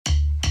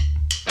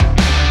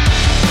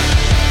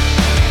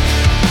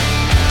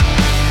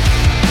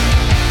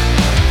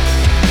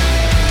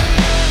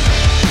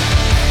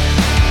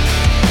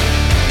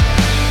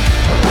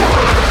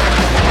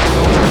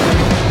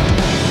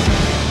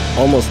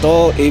Almost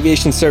all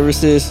aviation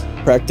services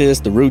practice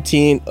the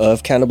routine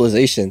of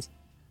cannibalizations.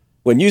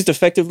 When used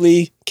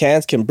effectively,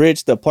 cans can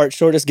bridge the part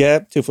shortest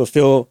gap to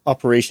fulfill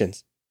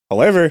operations.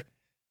 However,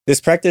 this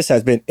practice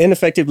has been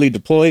ineffectively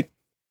deployed,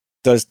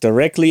 thus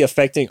directly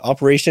affecting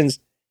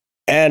operations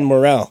and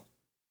morale.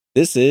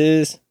 This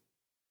is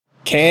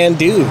Can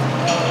Do.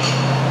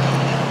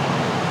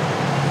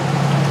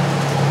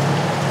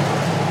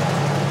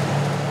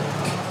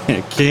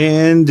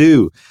 Can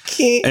do.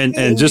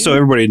 And just so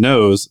everybody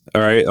knows,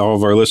 all right, all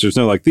of our listeners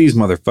know, like, these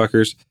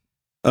motherfuckers,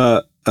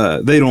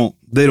 they don't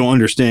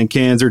understand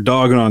cans. They're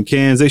dogging on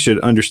cans. They should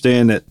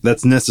understand that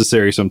that's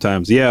necessary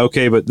sometimes. Yeah,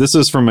 okay, but this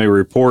is from a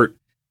report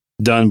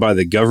done by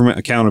the Government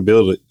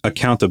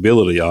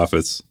Accountability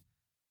Office.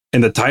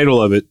 And the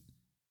title of it,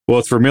 well,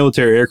 it's for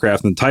military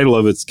aircraft, and the title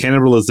of it's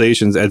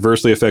Cannibalizations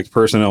Adversely Affect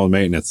Personnel and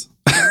Maintenance.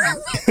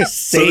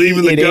 So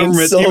even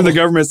the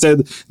government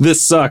said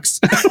this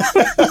sucks.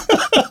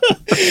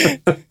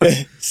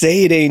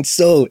 Say it ain't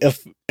so.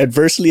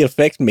 Adversely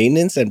affect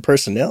maintenance and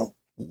personnel.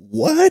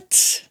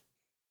 What?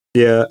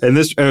 Yeah, and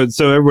this,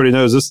 so everybody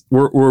knows this.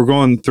 We're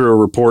going through a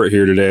report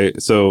here today.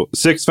 So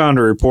Six found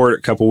a report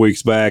a couple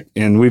weeks back,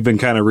 and we've been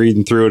kind of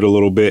reading through it a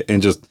little bit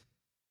and just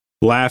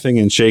laughing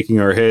and shaking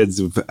our heads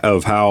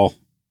of how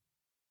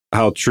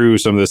true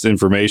some of this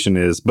information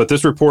is. But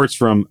this report's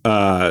from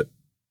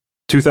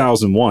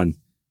 2001,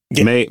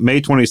 yeah.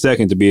 May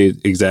 22nd to be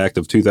exact,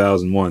 of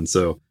 2001.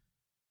 So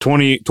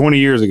 20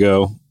 years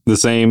ago, the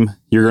same,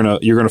 you're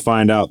gonna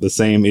find out the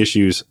same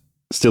issues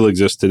still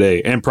exist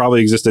today, and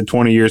probably existed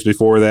 20 years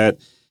before that,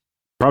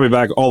 probably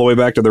back all the way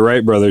back to the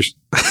Wright brothers.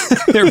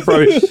 They were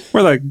probably,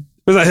 we're like,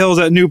 where the hell is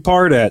that new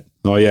part at?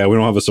 Oh yeah, we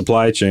don't have a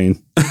supply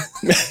chain.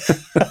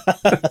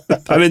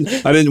 I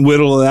didn't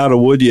whittle it out of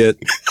wood yet.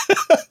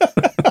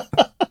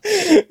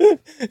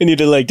 I need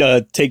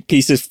to take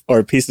pieces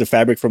of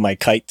fabric from my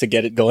kite to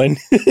get it going.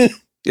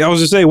 Yeah, I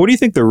was just saying, what do you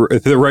think the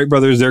Wright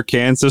brothers, their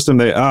can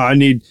system? I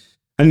need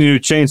a new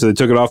chain, so they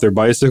took it off their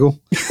bicycle.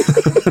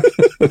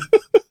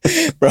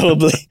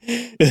 Probably.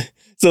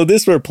 So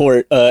this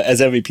report,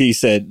 as MVP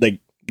said,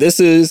 like,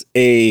 this is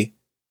an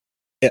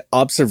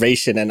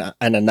observation and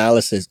an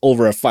analysis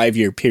over a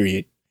 5-year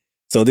period.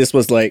 So this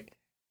was like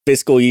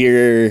fiscal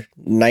year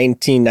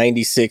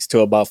 1996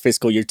 to about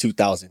fiscal year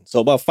 2000. So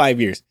about 5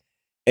 years.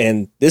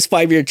 And this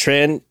 5-year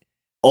trend,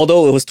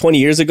 although it was 20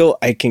 years ago,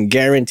 I can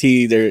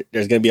guarantee there's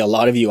going to be a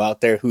lot of you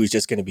out there who's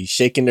just going to be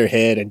shaking their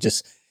head and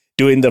just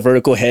doing the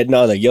vertical head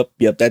nod. Like, yep,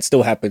 that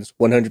still happens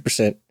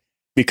 100%.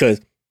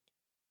 Because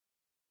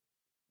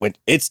when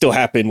it still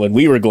happened when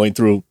we were going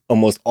through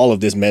almost all of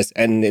this mess,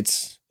 and it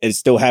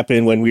still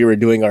happened when we were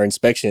doing our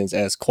inspections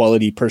as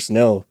quality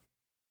personnel,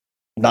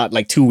 not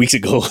like 2 weeks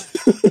ago.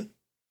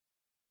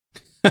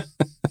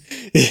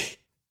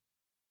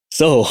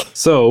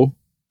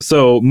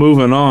 So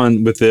moving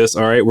on with this,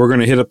 all right, we're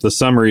going to hit up the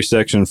summary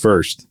section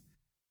first.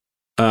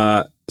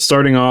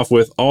 Starting off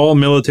with, all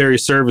military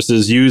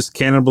services use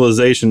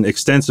cannibalization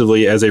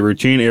extensively as a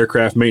routine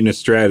aircraft maintenance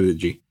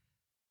strategy.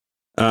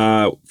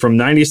 From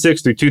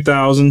 96 through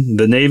 2000,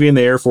 the Navy and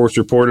the Air Force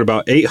reported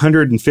about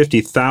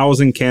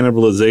 850,000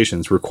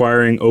 cannibalizations,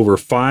 requiring over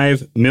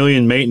 5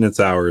 million maintenance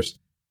hours.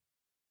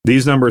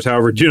 These numbers,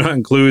 however, do not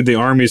include the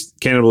Army's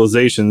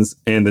cannibalizations,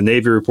 and the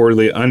Navy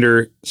reportedly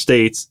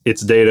understates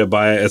its data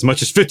by as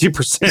much as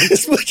 50%.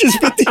 As much as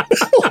 50%?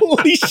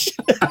 Holy shit.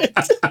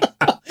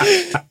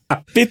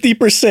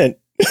 50%.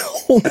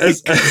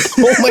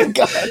 Oh my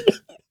God.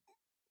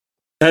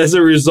 As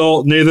a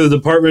result, neither the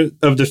Department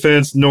of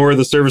Defense nor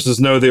the services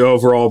know the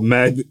overall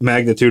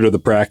magnitude of the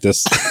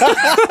practice.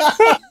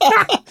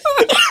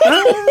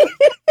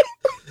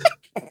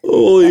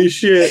 Holy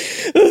shit.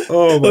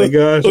 Oh my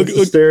gosh, it's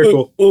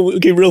hysterical.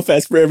 Okay, real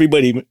fast for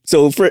everybody.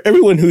 So for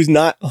everyone who's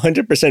not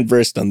 100%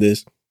 versed on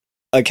this,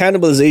 a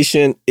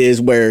cannibalization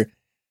is where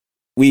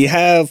we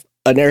have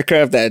an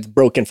aircraft that's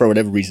broken for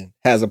whatever reason,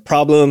 has a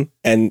problem,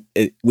 and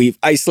we've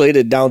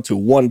isolated down to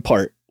one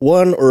part,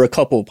 one or a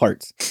couple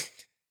parts.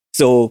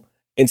 So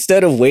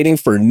instead of waiting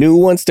for new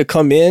ones to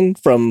come in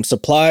from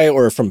supply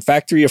or from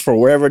factory or from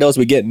wherever else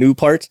we get new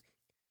parts,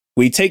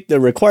 we take the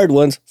required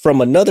ones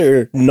from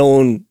another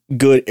known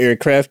good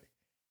aircraft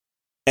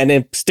and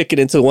then stick it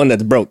into the one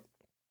that's broke.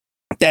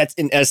 That's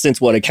in essence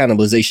what a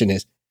cannibalization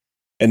is.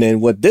 And then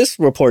what this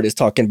report is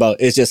talking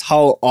about is just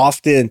how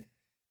often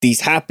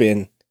these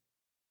happen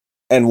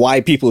and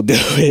why people do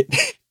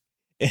it.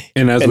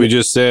 And as we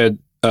just said,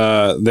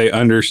 they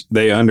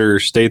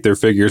understate their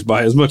figures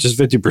by as much as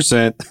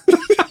 50%.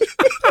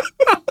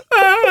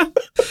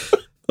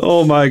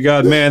 Oh my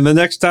God, man. The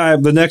next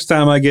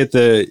time I get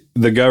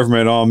the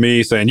government on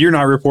me saying you're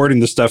not reporting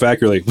this stuff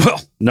accurately, well,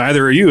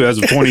 neither are you as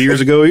of 20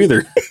 years ago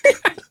either.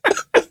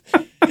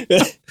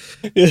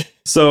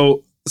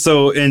 So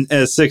and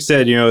as Six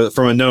said,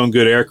 from a known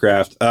good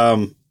aircraft,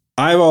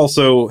 I've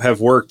also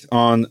have worked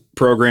on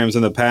programs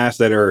in the past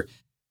that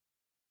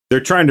they're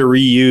trying to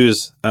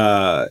reuse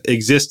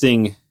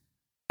existing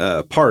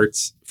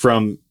parts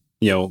from,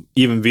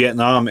 even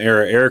Vietnam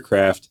era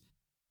aircraft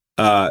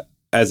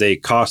as a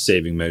cost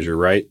saving measure,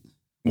 right?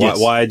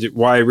 Why, Yes.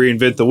 why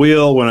reinvent the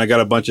wheel when I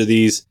got a bunch of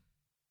these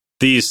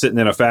sitting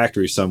in a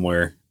factory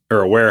somewhere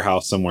or a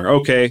warehouse somewhere?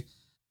 Okay,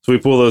 so we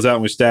pull those out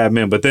and we stab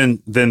them in, but then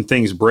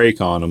things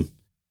break on them.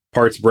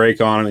 Parts break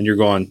on them, and you're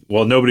going,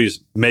 well, nobody's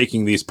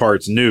making these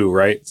parts new,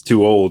 right? It's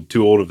too old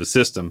of a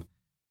system.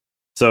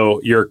 So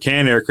your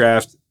canned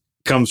aircraft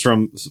comes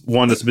from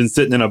one that's been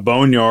sitting in a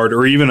boneyard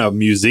or even a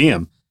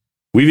museum.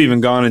 We've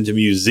even gone into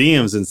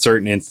museums in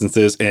certain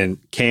instances and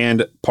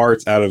canned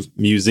parts out of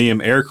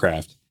museum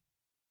aircraft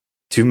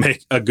to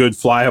make a good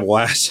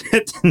flyable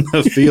asset in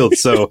the field.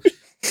 So,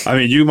 I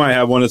mean, you might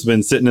have one that's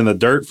been sitting in the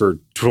dirt for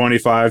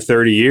 25,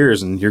 30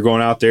 years, and you're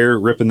going out there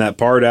ripping that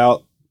part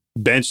out,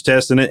 bench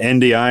testing it,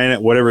 NDIing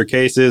it, whatever the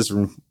case is,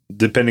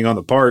 depending on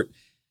the part,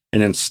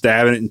 and then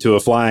stabbing it into a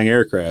flying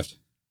aircraft.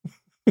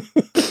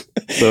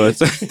 So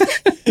it's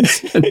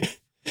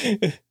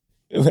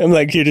I'm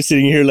like here just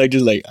sitting here like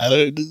just like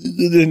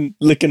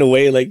looking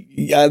away like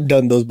yeah, I've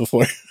done those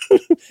before.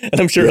 And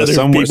I'm sure other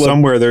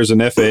somewhere there's an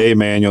FAA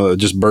manual that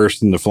just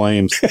burst into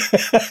flames.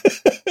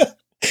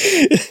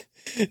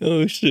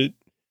 Oh shit.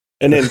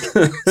 And then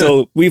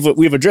so we've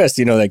addressed,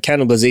 that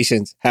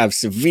cannibalizations have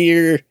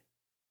severe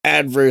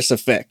adverse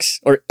effects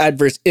or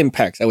adverse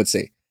impacts, I would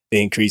say.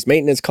 They increase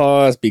maintenance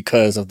costs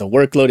because of the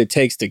workload it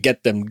takes to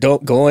get them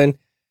going.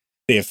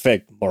 They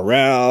affect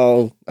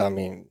morale,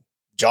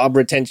 job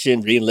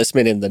retention,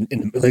 reenlistment in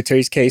the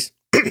military's case.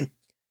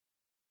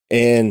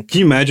 And can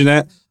you imagine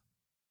that?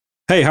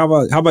 Hey, how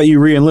about you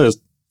reenlist?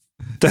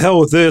 To hell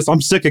with this.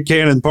 I'm sick of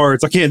cannon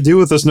parts. I can't deal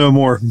with this no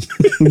more.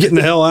 I'm getting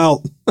the hell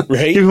out.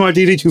 Right? Give me my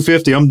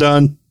DD-250. I'm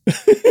done.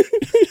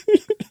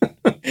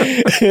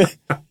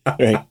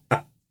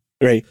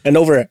 Right. And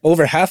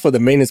over half of the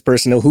maintenance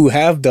personnel who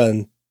have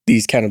done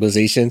these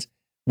cannibalizations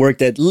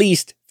worked at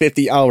least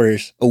 50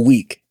 hours a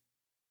week.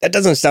 That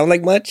doesn't sound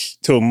like much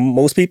to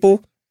most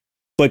people,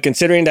 but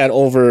considering that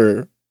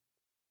over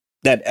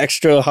that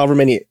extra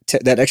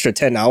that extra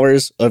 10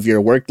 hours of your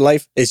work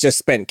life is just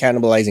spent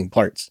cannibalizing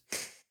parts.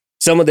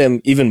 Some of them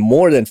even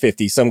more than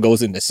 50. Some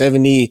goes into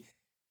 70,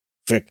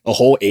 for a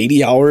whole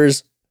 80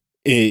 hours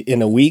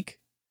in a week.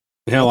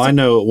 Hell, I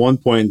know at one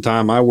point in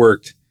time I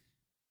worked,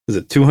 was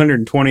it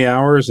 220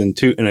 hours in a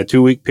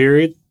 2-week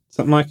period?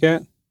 Something like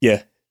that?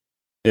 Yeah.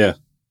 Yeah.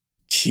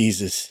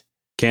 Jesus.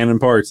 Cannon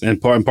parts.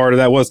 And part of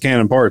that was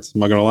cannon parts.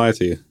 I'm not going to lie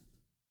to you.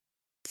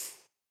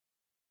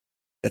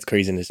 That's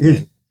craziness,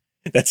 man.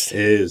 It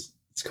is.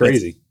 It's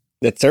crazy.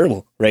 That's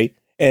terrible, right?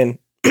 And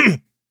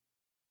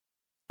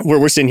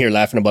we're sitting here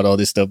laughing about all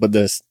this stuff, but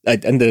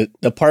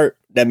the part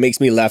that makes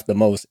me laugh the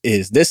most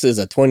is this is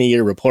a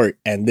 20-year report,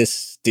 and this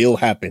still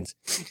happens.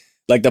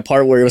 Like the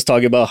part where it was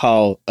talking about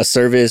how a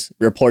service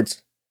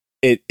reports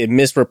it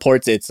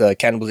misreports its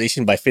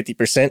cannibalization by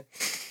 50%.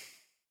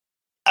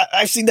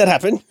 I've seen that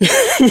happen.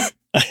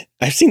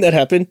 I've seen that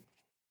happen,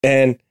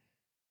 and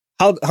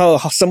how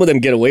some of them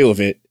get away with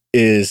it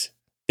is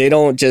they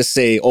don't just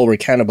say, "Oh, we're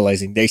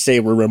cannibalizing." They say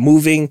we're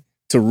removing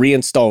to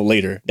reinstall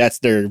later. That's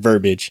their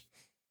verbiage.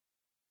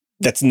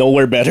 That's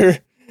nowhere better,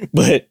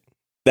 but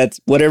that's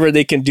whatever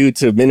they can do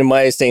to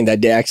minimize saying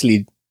that they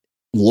actually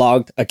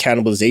logged a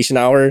cannibalization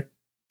hour.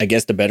 I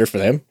guess the better for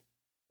them,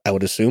 I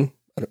would assume.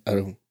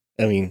 I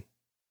mean,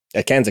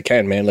 a can's a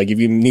can, man. Like if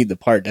you need the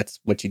part, that's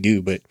what you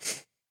do. But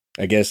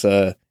I guess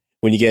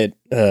when you get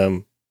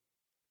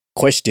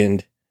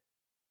questioned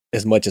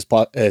as much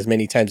as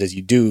many times as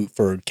you do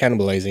for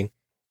cannibalizing,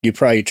 you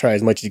probably try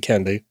as much as you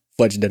can to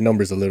fudge the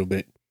numbers a little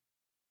bit.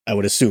 I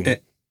would assume.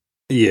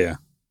 Yeah.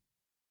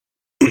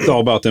 It's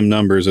all about them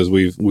numbers, as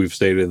we've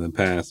stated in the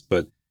past.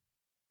 But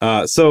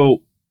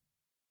so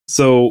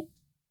you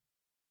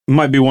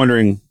might be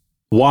wondering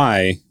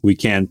why we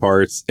can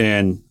parts,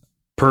 and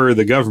per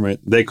the government,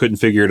 they couldn't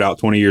figure it out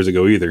 20 years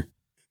ago either.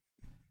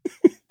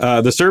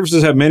 The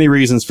services have many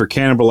reasons for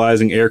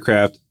cannibalizing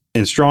aircraft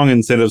and strong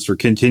incentives for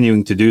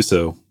continuing to do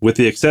so. With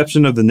the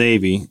exception of the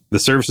Navy, the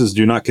services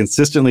do not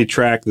consistently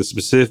track the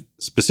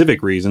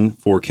specific reason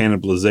for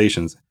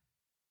cannibalizations.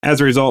 As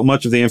a result,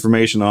 much of the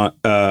information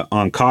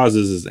on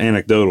causes is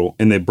anecdotal.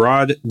 In the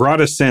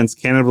broadest sense,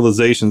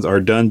 cannibalizations are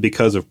done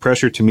because of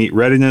pressure to meet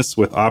readiness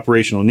with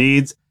operational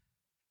needs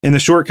and the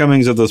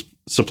shortcomings of the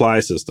supply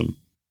system.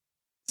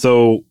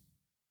 So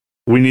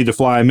we need to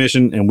fly a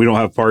mission and we don't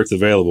have parts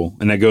available.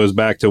 And that goes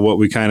back to what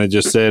we kind of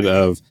just said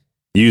of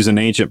using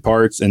ancient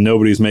parts and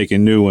nobody's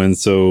making new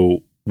ones.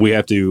 So we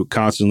have to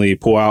constantly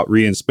pull out,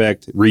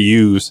 reinspect,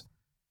 reuse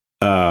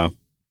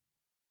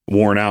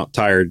worn out,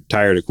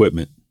 tired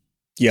equipment.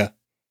 Yeah.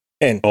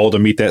 And all to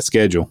meet that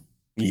schedule.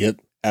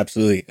 Yep,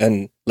 absolutely.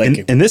 And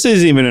and this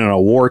isn't even in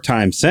a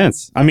wartime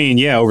sense. I mean,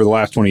 yeah, over the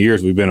last 20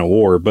 years we've been at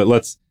war, but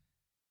let's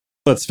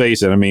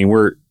face it. I mean,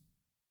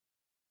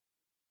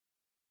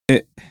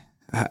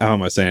 how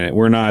am I saying it?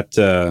 We're not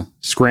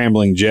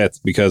scrambling jets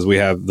because we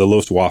have the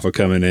Luftwaffe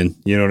coming in.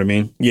 You know what I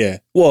mean? Yeah.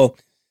 Well,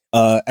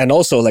 and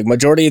also like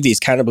majority of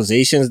these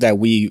cannibalizations that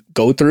we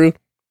go through,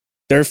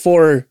 they're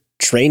for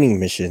training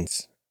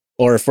missions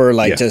or for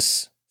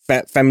just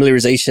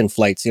familiarization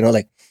flights. You know,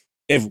 like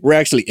if we're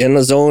actually in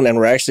the zone and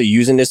we're actually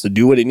using this to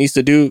do what it needs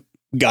to do,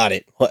 got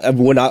it.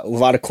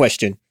 Without a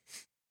question.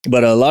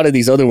 But a lot of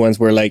these other ones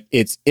were like,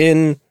 it's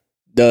in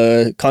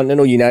the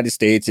continental United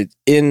States. It's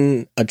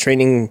in a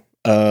training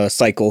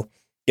cycle.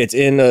 It's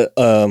in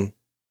a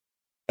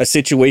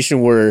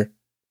situation where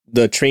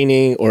the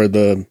training or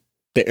the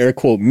air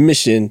quote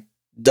mission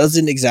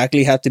doesn't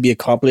exactly have to be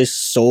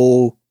accomplished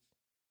so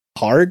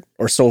hard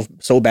or so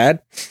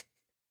bad.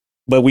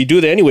 But we do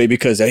it anyway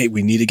because, hey,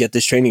 we need to get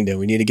this training done.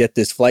 We need to get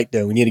this flight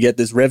done. We need to get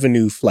this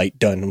revenue flight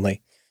done. I'm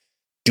like,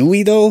 do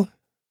we though?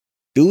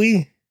 Do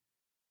we?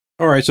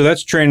 All right, so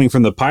that's training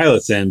from the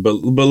pilot's end, but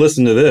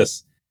listen to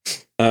this.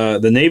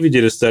 The Navy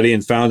did a study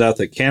and found out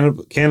that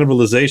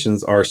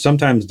cannibalizations are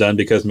sometimes done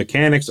because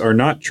mechanics are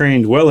not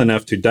trained well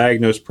enough to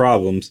diagnose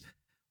problems,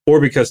 or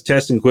because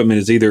testing equipment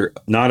is either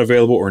not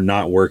available or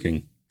not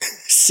working.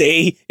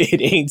 Say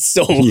it ain't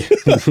so. I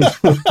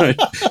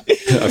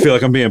feel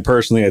like I'm being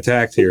personally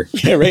attacked here.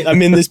 Yeah, right.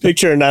 I'm in this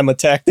picture and I'm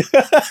attacked.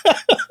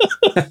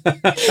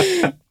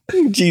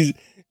 Jeez.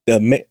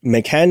 The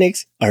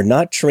mechanics are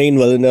not trained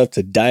well enough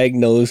to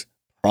diagnose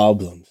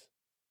problems,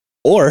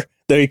 or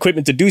the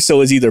equipment to do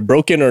so is either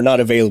broken or not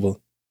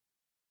available.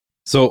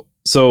 So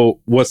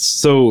what's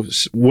so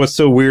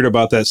weird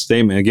about that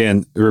statement?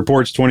 Again, the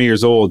report's 20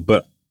 years old,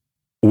 but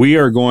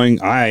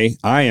I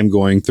am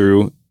going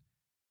through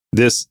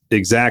this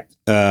exact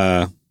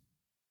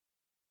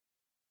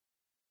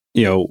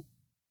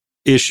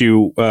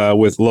issue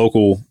with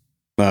local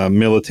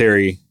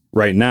military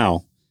right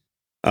now.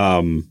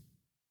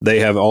 They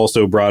have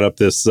also brought up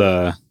this,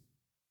 the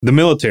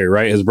military,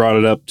 right, has brought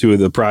it up to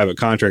the private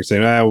contract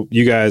saying,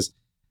 you guys,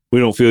 we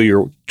don't feel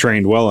you're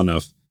trained well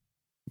enough,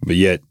 but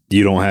yet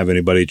you don't have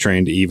anybody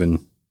trained to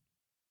even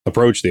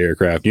approach the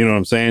aircraft. You know what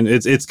I'm saying?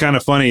 It's kind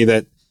of funny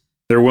that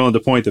they're willing to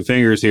point the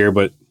fingers here,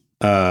 but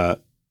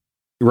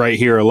right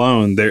here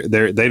alone,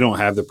 they don't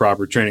have the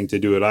proper training to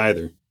do it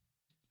either.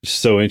 It's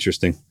so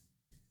interesting.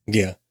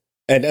 Yeah.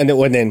 And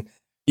then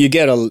you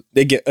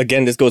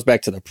again, this goes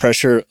back to the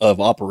pressure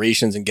of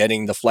operations and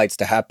getting the flights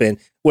to happen,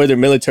 whether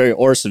military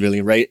or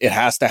civilian, right? It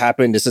has to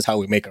happen. This is how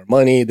we make our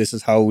money. This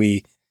is how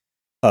we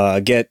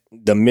get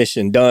the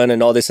mission done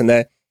and all this and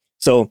that.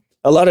 So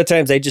a lot of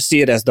times they just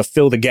see it as the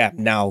fill the gap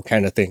now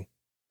kind of thing,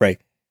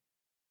 right?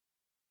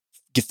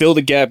 You fill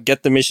the gap,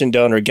 get the mission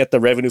done, or get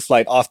the revenue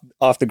flight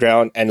off the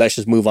ground, and let's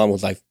just move on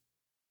with life.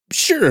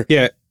 Sure.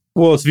 Yeah.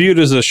 Well, it's viewed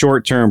as a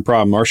short-term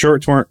problem. Our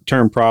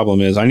short-term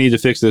problem is I need to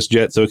fix this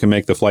jet so it can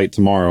make the flight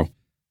tomorrow.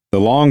 The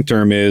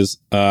long-term is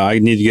I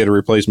need to get a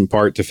replacement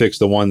part to fix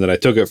the one that I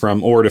took it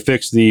from, or to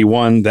fix the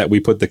one that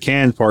we put the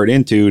canned part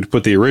into to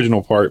put the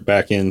original part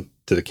back into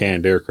the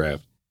canned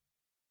aircraft.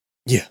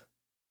 Yeah.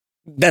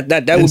 That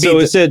would be. So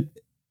it said,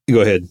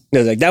 go ahead.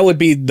 No, like that would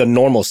be the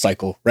normal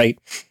cycle, right?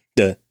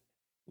 The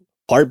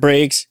part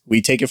breaks,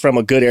 we take it from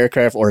a good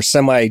aircraft or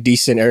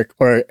semi-decent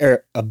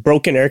a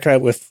broken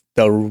aircraft with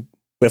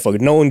a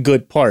known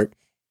good part,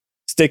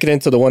 stick it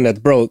into the one that's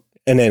broke,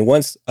 and then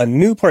once a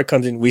new part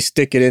comes in, we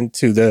stick it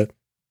into the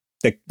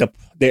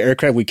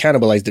aircraft we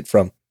cannibalized it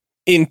from.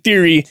 In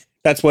theory,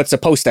 that's what's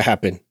supposed to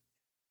happen.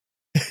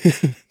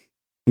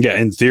 Yeah,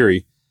 in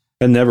theory.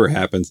 That never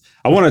happens.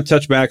 I want to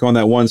touch back on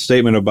that one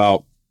statement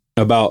about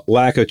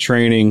lack of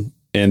training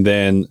and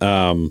then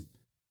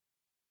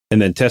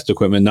test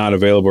equipment not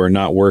available or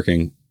not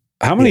working.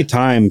 How many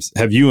times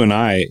have you and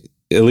I,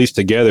 at least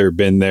together,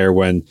 been there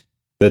when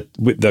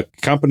the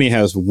company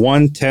has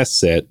one test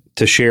set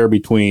to share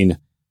between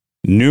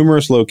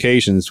numerous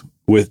locations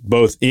with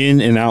both in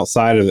and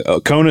outside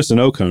of CONUS and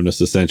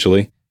OCONUS,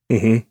 essentially.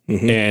 Mm-hmm,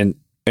 mm-hmm.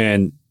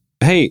 And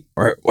hey,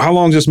 how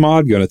long is this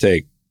mod going to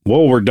take?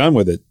 Well, we're done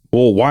with it.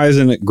 Well, why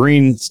isn't it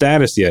green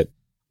status yet?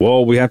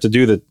 Well, we have to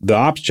do the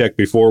ops check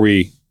before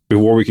we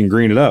can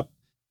green it up.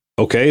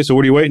 Okay, so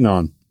what are you waiting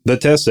on? The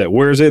test set.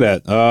 Where is it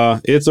at?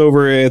 It's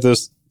over at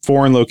this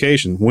foreign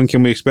location. When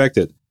can we expect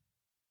it?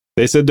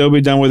 They said they'll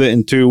be done with it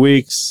in 2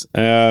 weeks.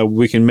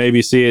 We can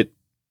maybe see it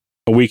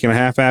a week and a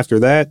half after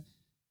that.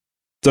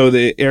 So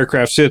the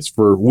aircraft sits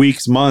for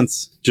weeks,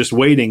 months, just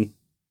waiting.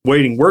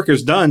 Work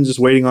is done, just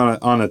waiting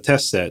on a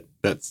test set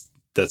that's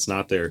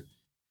not there.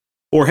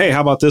 Or hey,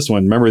 how about this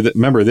one?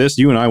 Remember this?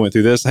 You and I went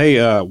through this. Hey,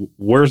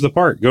 where's the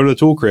part? Go to the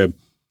tool crib.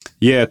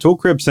 Yeah, tool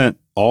crib sent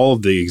all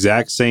of the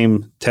exact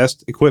same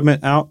test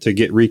equipment out to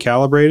get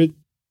recalibrated.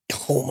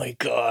 Oh my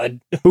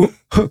God.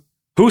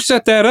 Who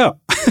set that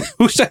up?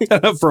 Who set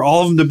that up for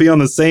all of them to be on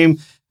the same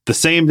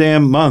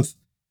damn month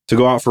to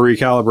go out for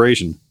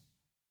recalibration?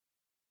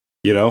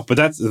 You know, but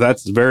that's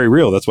very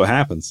real. That's what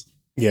happens.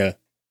 Yeah.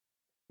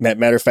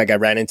 Matter of fact, I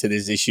ran into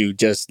this issue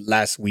just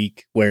last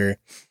week where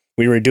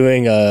we were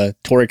doing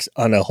torques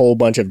on a whole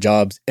bunch of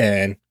jobs,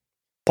 and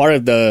part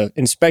of the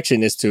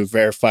inspection is to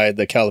verify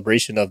the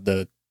calibration of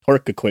the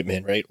torque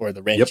equipment, right? Or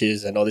the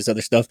wrenches and all this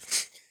other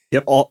stuff.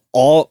 Yep.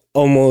 All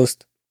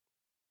almost,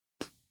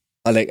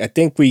 I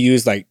think we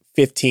used like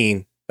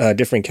 15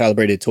 different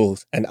calibrated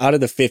tools, and out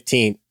of the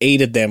 15,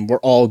 8 of them were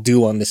all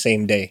due on the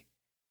same day.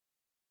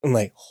 I'm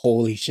like,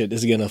 holy shit,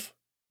 this is gonna.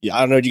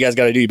 I don't know what you guys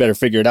got to do. You better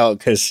figure it out,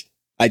 because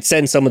I'd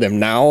send some of them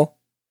now,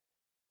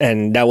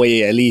 and that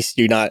way at least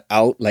you're not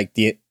out like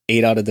the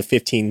 8 out of the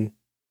 15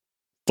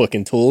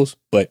 fucking tools.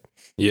 But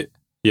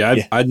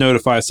I'd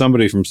notify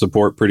somebody from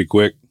support pretty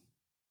quick.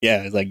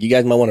 Yeah, like you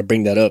guys might want to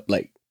bring that up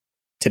like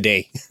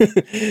today.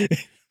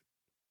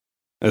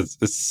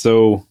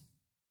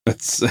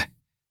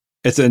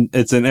 It's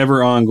an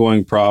ever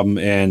ongoing problem,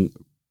 and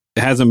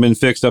it hasn't been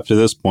fixed up to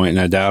this point, and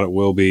I doubt it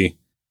will be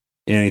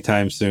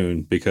anytime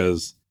soon,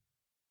 because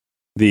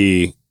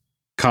the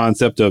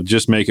concept of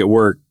just make it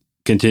work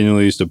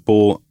continually used to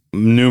pull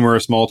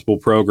numerous multiple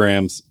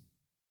programs,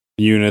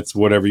 units,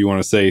 whatever you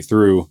want to say,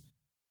 through,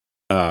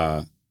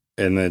 and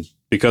then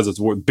because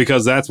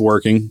that's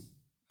working,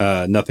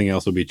 nothing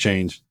else will be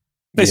changed.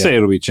 They say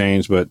it'll be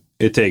changed, but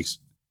it takes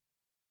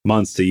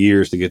months to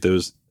years to get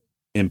those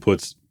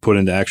inputs put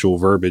into actual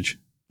verbiage.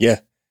 Yeah,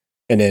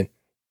 and then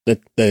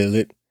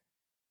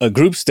a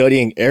group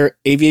studying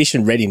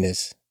aviation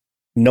readiness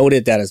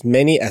noted that as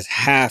many as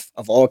half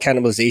of all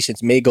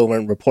cannibalizations may go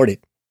unreported.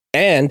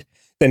 And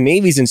the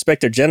Navy's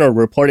Inspector General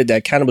reported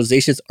that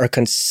cannibalizations are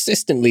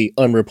consistently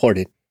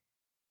unreported.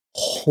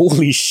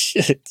 Holy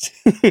shit.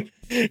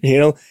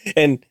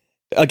 And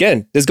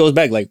again, this goes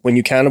back, like when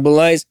you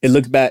cannibalize, it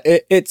looks bad.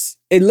 It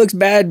looks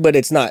bad, but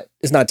it's not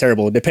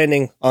terrible,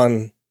 depending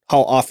on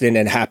how often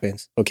it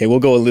happens. Okay, we'll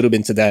go a little bit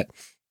into that.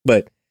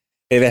 But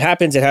if it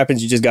happens,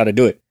 you just got to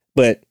do it.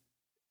 But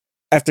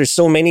after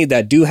so many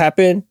that do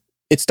happen,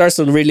 it starts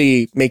to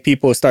really make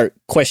people start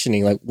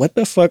questioning, like, what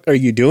the fuck are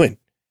you doing?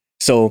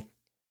 So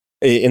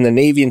in the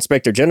Navy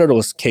Inspector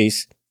General's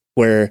case,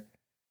 where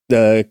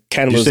the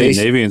cannibalization... Did you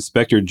say Navy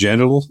Inspector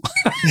Genital?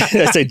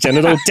 I said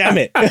genital? Damn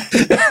it.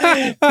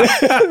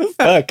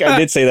 Fuck, I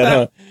did say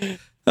that, huh?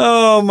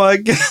 Oh my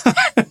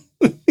God.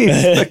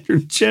 Inspector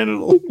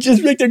Genital. Just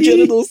Inspector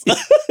Genitals.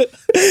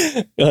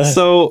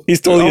 So he's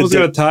totally I was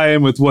going to tie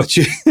in with what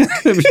you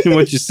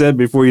said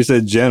before you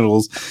said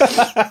genitals.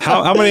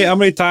 How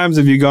many times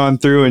have you gone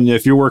through, and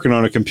if you're working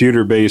on a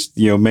computer-based,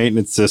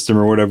 maintenance system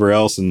or whatever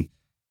else, and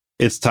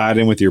it's tied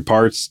in with your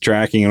parts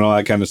tracking and all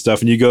that kind of stuff,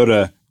 and you go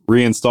to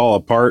reinstall a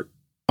part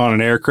on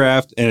an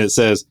aircraft and it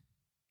says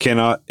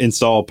cannot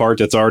install a part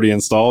that's already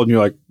installed, and you're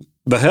like,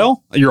 the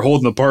hell? You're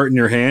holding the part in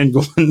your hand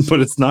going, but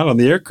it's not on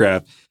the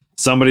aircraft.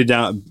 Somebody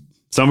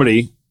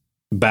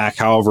back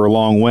however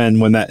long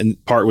when that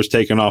part was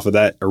taken off of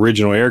that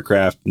original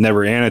aircraft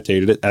never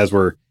annotated it, as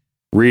we're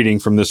reading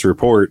from this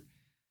report.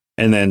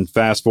 And then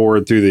fast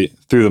forward through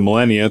the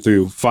millennia,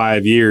 through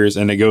 5 years,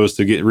 and it goes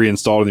to get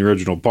reinstalled in the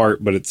original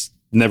part, but it's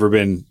never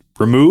been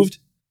removed.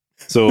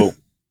 So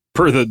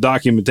per the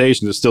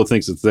documentation, it still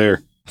thinks it's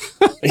there.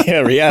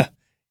 Yeah.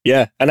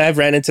 And I've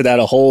ran into that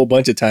a whole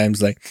bunch of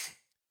times. Like,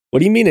 what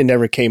do you mean it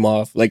never came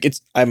off? Like,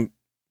 I'm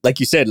like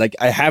you said, like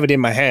I have it in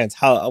my hands.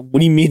 What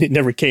do you mean it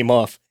never came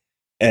off?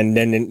 And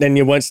then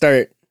you want to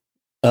start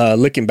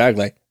looking back,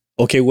 like,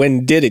 okay,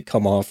 when did it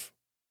come off?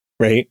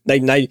 Right?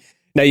 Like now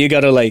you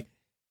gotta like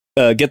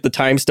get the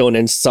time stone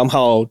and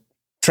somehow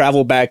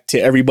travel back to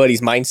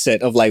everybody's mindset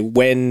of like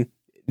when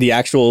the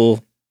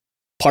actual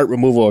part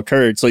removal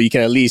occurred, so you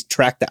can at least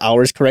track the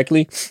hours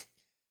correctly.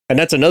 And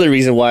that's another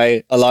reason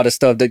why a lot of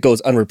stuff that goes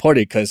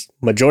unreported, because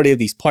majority of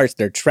these parts,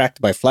 they're tracked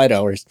by flight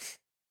hours.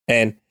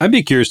 And I'd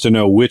be curious to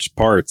know which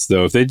parts,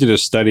 though. If they did a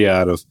study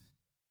out of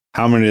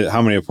how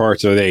many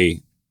parts are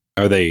they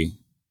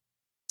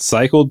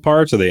cycled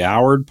parts? Are they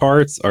houred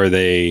parts? Are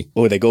they?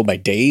 Oh, they go by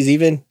days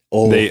even.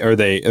 Oh, are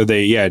they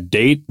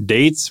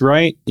dates,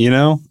 right?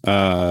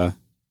 I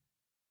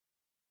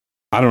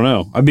don't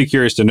know. I'd be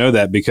curious to know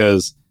that,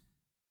 because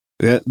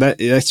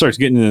that starts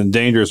getting into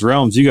dangerous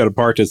realms. You got a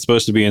part that's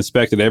supposed to be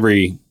inspected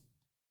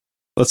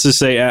let's just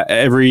say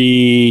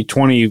every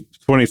 20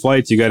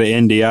 flights, you got to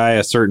NDI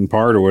a certain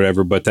part or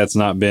whatever, but that's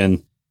not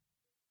being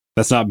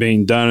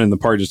done, and the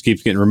part just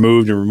keeps getting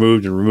removed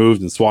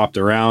and swapped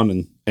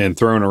around and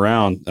thrown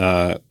around.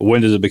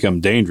 When does it become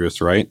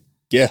dangerous, right?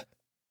 Yeah.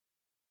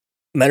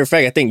 Matter of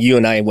fact, I think you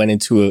and I went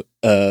into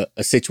a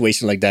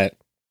situation like that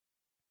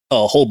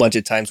a whole bunch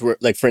of times, where,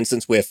 like, for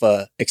instance, with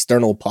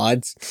external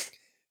pods.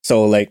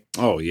 So like,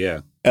 oh yeah,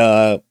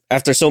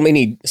 after so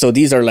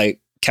these are like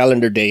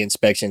calendar day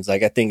inspections.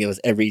 Like I think it was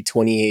every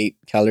 28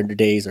 calendar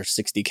days or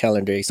 60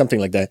 calendar days,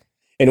 something like that.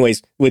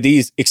 Anyways, with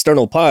these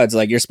external pods,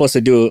 like you're supposed to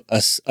do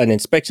an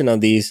inspection on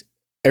these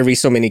every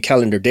so many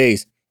calendar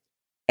days,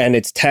 and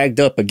it's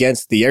tagged up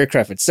against the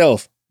aircraft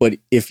itself. But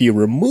if you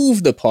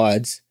remove the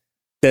pods,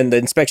 then the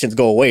inspections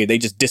go away. They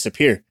just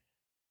disappear,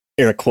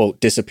 air quote,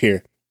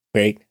 disappear,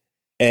 right?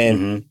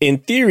 And in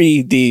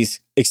theory, these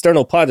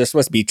external pods are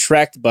supposed to be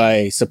tracked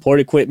by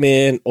support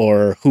equipment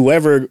or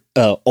whoever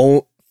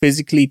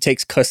physically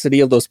takes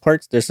custody of those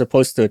parts. They're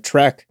supposed to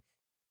track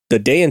the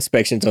day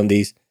inspections on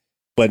these,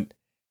 but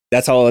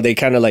that's how they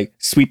kind of like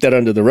sweep that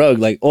under the rug.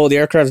 Like, oh, the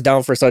aircraft's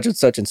down for such and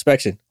such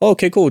inspection. Oh,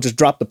 okay, cool. Just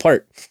drop the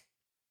part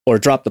or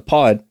drop the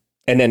pod,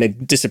 and then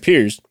it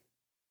disappears.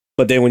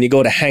 But then when you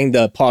go to hang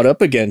the pod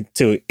up again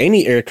to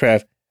any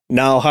aircraft,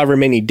 now however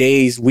many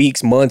days,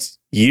 weeks, months,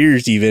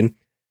 years even,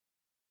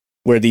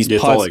 where these pods...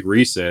 It's all like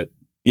reset.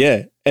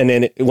 Yeah. And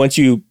then once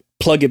you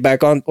plug it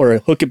back on or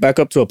hook it back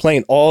up to a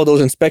plane, all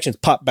those inspections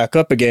pop back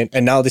up again.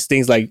 And now this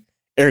thing's like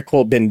air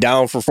quote, been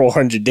down for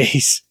 400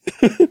 days.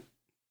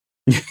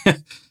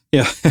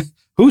 Yeah.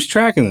 Who's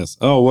tracking this?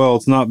 Oh, well,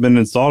 it's not been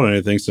installed or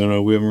anything, so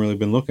no, we haven't really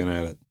been looking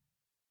at it.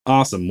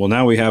 Awesome. Well,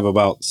 now we have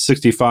about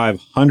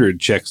 6,500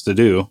 checks to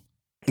do.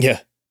 Yeah.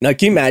 Now,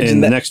 can you imagine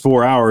in that? the next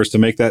 4 hours to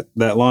make that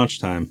launch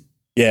time?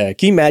 Yeah.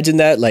 Can you imagine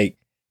that? Like,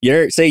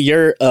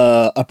 you're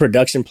a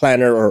production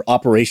planner or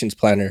operations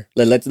planner.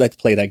 Let's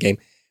play that game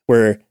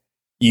where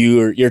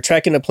you're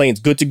tracking the planes,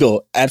 good to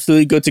go,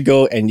 absolutely good to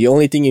go, and the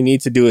only thing you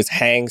need to do is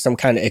hang some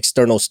kind of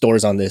external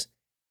stores on this.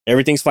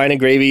 Everything's fine and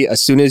gravy.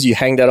 As soon as you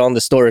hang that on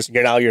the stores,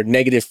 you're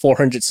negative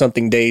 400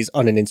 something days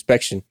on an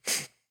inspection.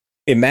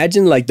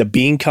 Imagine like the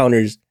bean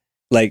counters,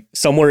 like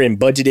somewhere in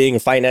budgeting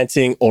and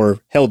financing, or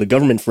hell, the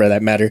government for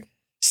that matter,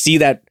 see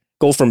that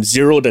go from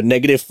 0 to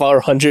negative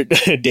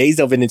 400 days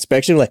of an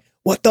inspection. Like,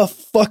 what the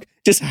fuck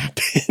just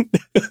happened?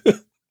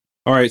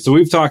 All right, so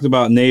we've talked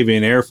about Navy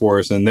and Air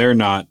Force, and they're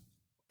not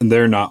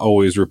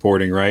always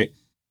reporting, right?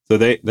 So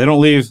they don't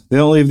leave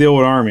the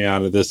old Army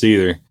out of this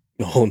either.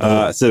 Oh,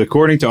 no. It said,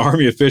 according to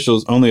Army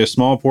officials, only a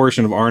small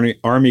portion of Army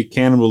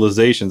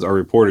cannibalizations are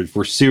reported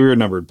for serial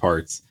numbered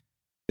parts.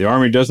 The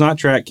Army does not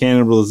track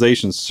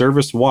cannibalization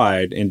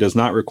service-wide and does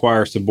not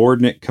require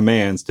subordinate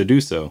commands to do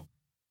so.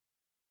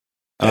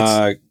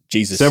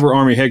 Jesus. Several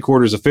Army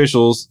headquarters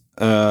officials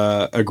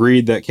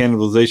agreed that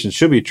cannibalization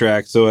should be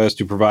tracked so as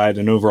to provide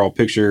an overall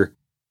picture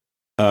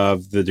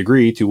of the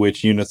degree to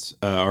which units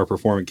are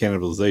performing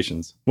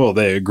cannibalizations. Well,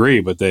 they agree,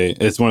 but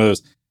it's one of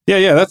those,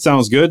 yeah, that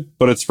sounds good,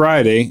 but it's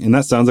Friday, and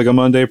that sounds like a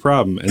Monday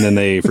problem. And then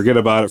they forget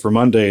about it for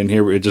Monday, and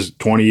here it just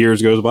 20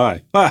 years goes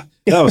by. That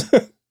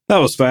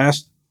was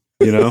fast,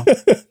 you know?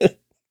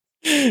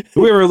 Did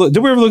we ever look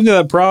into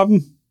that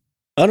problem?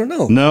 I don't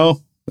know.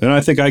 No, and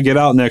I think I get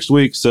out next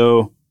week,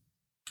 so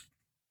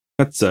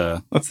that's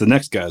the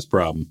next guy's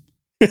problem.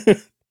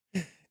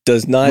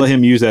 Does not let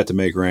him use that to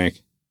make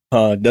rank.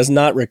 Does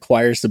not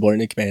require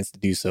subordinate commands to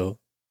do so.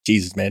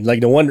 Jesus, man!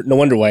 Like no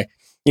wonder why.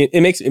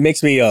 It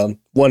makes me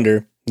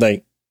wonder.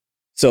 Like,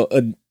 so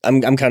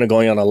I'm kind of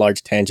going on a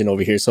large tangent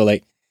over here. So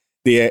like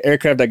the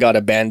aircraft that got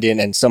abandoned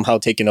and somehow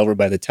taken over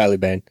by the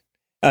Taliban.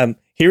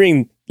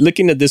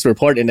 Looking at this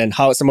report and then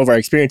how some of our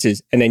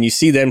experiences, and then you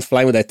see them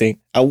flying with that thing.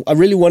 I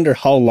really wonder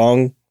how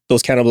long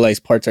those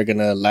cannibalized parts are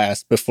gonna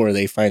last before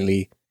they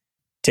finally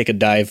take a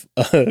dive,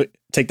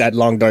 take that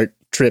long dart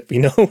trip.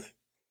 You know.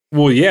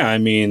 Well, yeah. I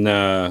mean,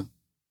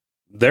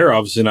 they're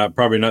obviously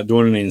probably not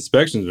doing any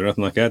inspections or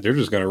nothing like that. They're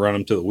just going to run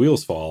them till the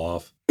wheels fall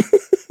off.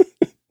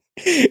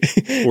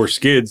 Or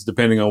skids,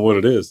 depending on what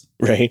it is.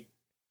 Right.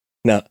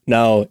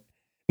 Now,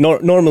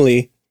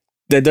 normally,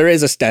 there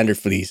is a standard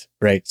for these,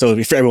 right? So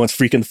if everyone's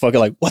freaking the fuck out,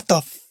 like, what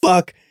the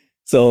fuck?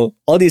 So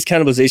all these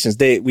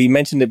cannibalizations, we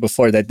mentioned it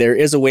before, that there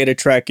is a way to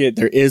track it.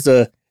 There is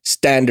a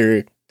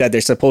standard that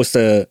they're supposed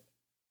to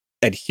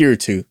adhere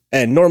to.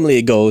 And normally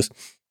it goes,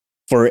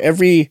 for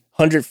every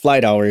 100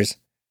 flight hours,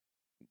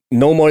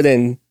 no more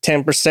than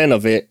 10%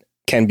 of it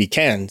can be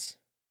cans,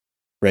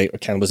 right? Or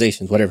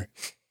cannibalizations, whatever.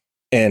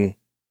 And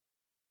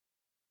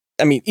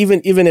I mean,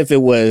 even if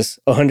it was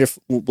 100,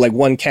 like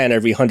one can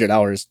every 100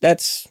 hours,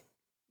 that's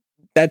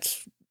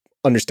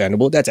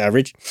understandable. That's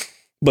average.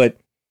 But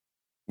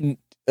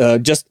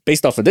just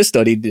based off of this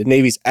study, the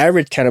Navy's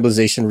average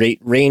cannibalization rate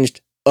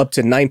ranged up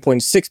to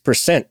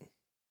 9.6%,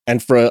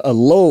 and for a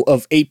low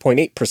of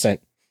 8.8%.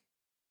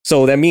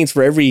 So that means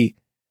for every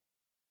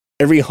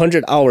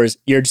 100 hours,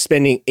 you're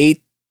spending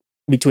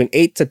between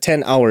 8 to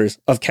 10 hours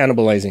of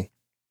cannibalizing.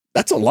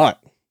 That's a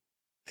lot.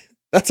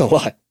 That's a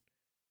lot.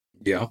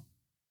 Yeah.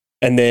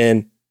 And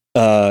then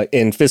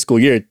in fiscal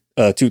year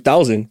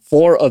 2000,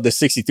 4 of the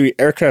 63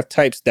 aircraft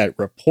types that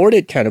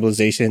reported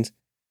cannibalizations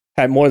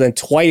had more than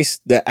twice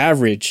the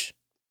average.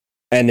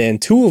 And then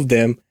 2 of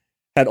them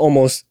had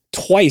almost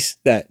twice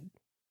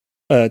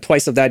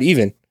of that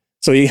even.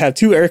 So you have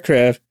 2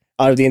 aircraft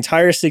out of the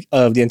entire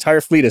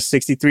fleet of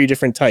 63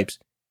 different types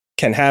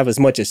can have as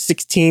much as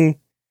 16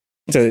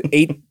 to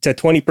 8 to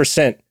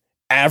 20%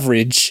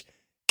 average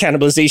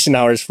cannibalization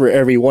hours for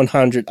every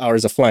 100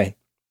 hours of flying.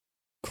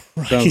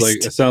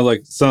 Christ.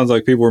 Sounds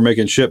like people were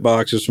making shit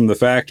boxes from the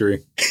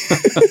factory.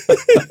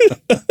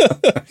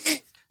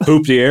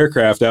 Hoop the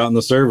aircraft out in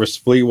the service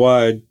fleet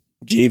wide.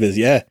 Jeebus,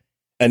 yeah.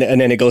 And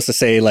then it goes to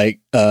say, like,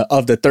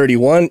 of the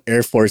 31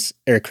 Air Force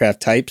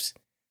aircraft types,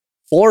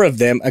 4 of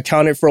them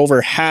accounted for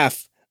over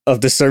half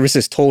of the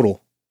service's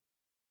total.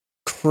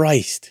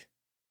 Christ.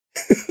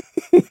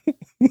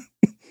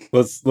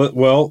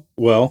 Well,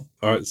 all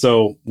right.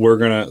 So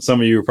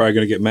some of you are probably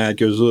gonna get mad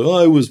because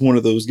I was one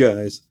of those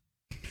guys.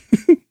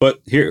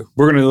 But here,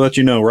 we're gonna let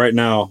you know right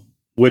now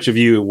which of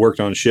you worked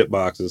on ship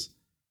boxes.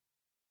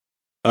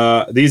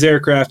 These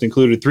aircraft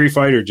included 3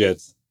 fighter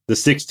jets: the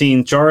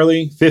 16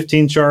 Charlie,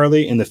 15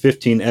 Charlie, and the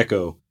 15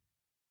 Echo,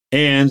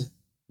 and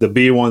the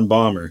B-1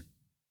 bomber.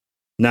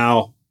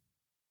 Now,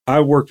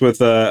 I worked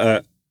with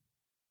a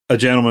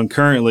gentleman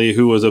currently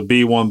who was a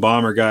B-1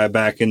 bomber guy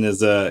back in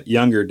his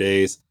younger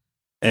days.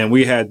 And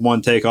we had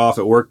one take off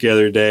at work the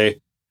other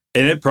day,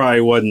 and it probably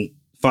wasn't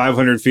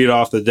 500 feet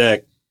off the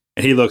deck.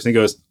 And he looks and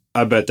he goes,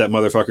 I bet that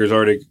motherfucker's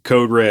already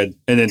code red,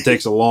 and then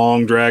takes a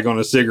long drag on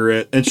a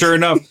cigarette. And sure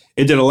enough,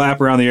 it did a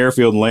lap around the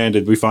airfield and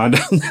landed. We find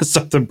out that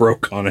something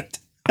broke on it.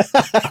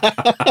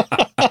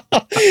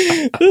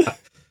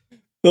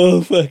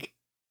 Oh, fuck.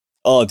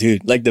 Oh,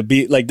 dude, like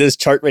this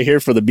chart right here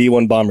for the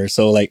B-1 bomber.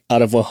 So like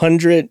out of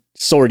 100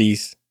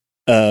 sorties,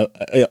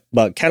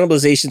 about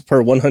cannibalizations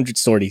per 100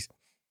 sorties,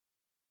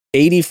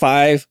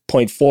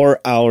 85.4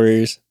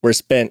 hours were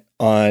spent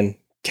on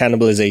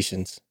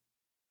cannibalizations.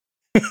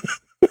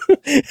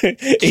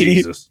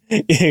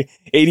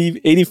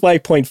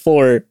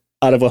 85.4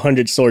 out of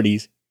 100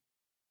 sorties.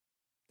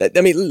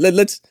 I mean,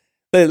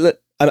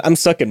 I'm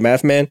stuck at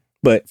math, man,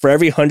 but for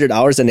every 100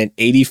 hours and then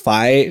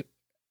 85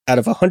 out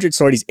of 100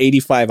 sorties,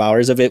 85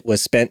 hours of it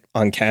was spent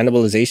on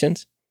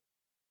cannibalizations.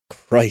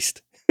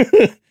 Christ.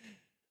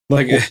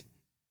 Like, you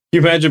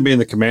imagine being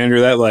the commander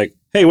of that, like,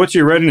 hey, what's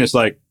your readiness?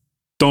 Like,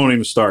 don't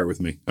even start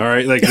with me. All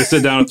right. Like, they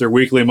sit down at their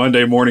weekly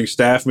Monday morning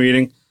staff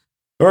meeting.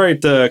 All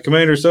right,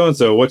 Commander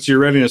so-and-so, what's your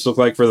readiness look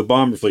like for the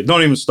bomber fleet?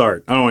 Don't even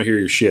start. I don't want to hear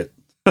your shit.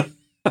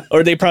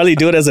 Or they probably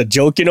do it as a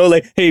joke, you know,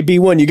 like, hey,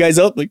 B1, you guys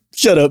up? Like,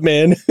 shut up,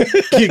 man.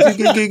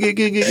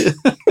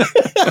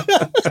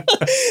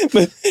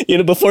 But, you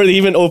know, before they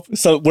even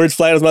some words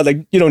fly out of his mouth,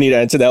 like, you don't need to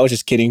answer that. I was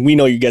just kidding. We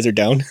know you guys are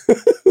down.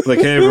 Like,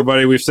 hey,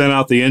 everybody, we've sent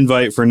out the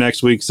invite for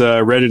next week's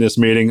readiness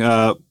meeting.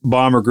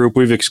 Bomber group,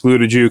 we've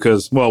excluded you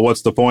because, well,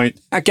 what's the point?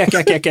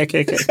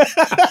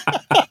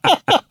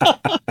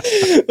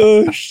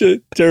 Oh,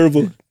 shit.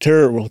 Terrible.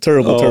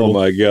 Oh,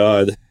 my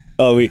God.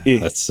 Oh,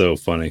 that's so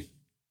funny.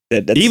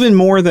 That's, even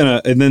more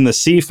than the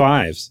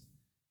C5s.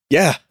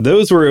 Yeah.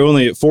 Those were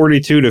only at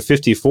 42 to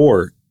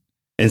 54.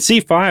 And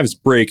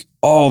C5s break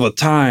all the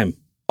time.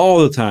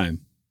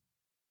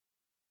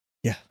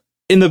 Yeah.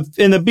 In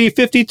the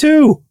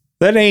B-52,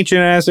 that ancient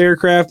ass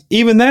aircraft,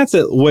 even that's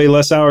at way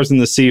less hours than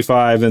the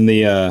C5 and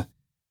the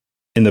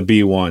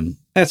B-1.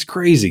 That's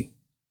crazy.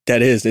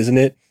 That is, isn't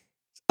it?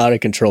 It's out of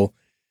control.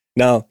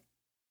 Now,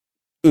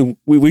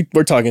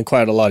 we're talking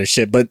quite a lot of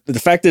shit, but the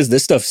fact is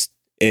this stuff,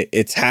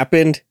 it's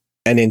happened.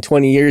 And in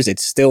 20 years,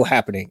 it's still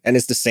happening. And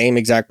it's the same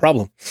exact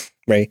problem,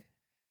 right?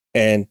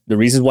 And the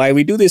reason why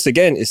we do this,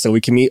 again, is so we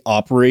can meet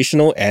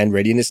operational and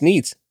readiness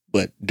needs.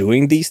 But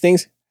doing these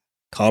things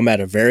come at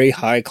a very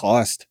high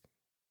cost,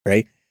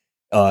 right?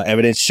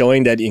 Evidence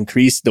showing that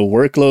increase the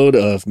workload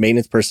of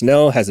maintenance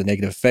personnel has a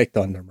negative effect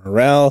on their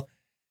morale.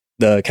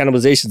 The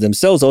cannibalizations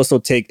themselves also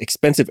take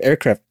expensive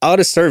aircraft out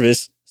of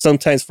service,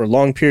 sometimes for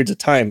long periods of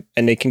time,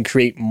 and they can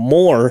create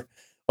more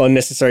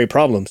unnecessary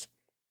problems.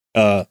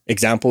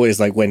 Example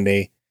is like when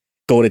they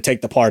go to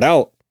take the part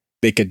out,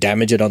 they could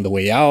damage it on the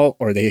way out,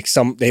 or they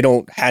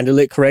don't handle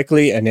it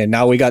correctly, and then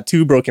now we got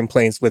 2 broken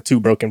planes with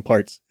 2 broken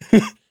parts.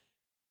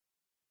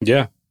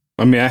 Yeah,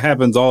 I mean that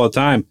happens all the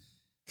time.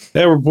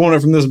 Hey, we're pulling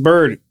it from this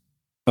bird.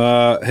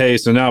 Hey,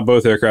 so now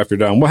both aircraft are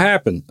done. What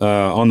happened?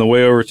 On the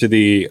way over to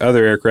the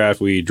other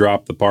aircraft, we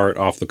dropped the part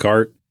off the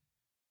cart,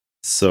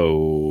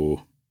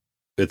 so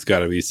it's got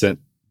to be sent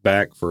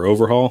back for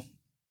overhaul.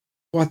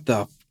 What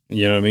the?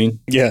 You know what I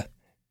mean? Yeah.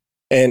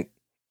 And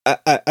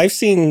I've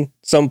seen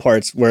some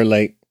parts where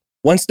like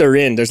once they're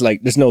in,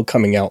 there's no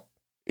coming out,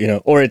 you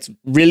know, or it's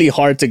really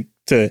hard to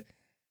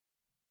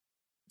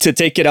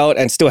take it out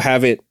and still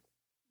have it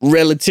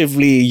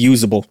relatively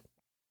usable,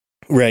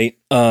 right?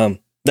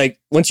 Like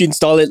once you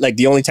install it, like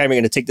the only time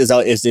you're gonna take this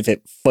out is if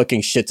it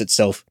fucking shits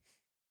itself,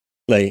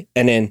 like,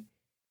 and then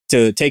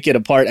to take it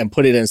apart and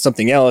put it in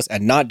something else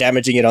and not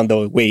damaging it on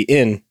the way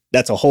in,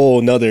 that's a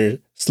whole nother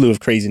slew of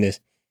craziness.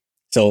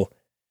 So.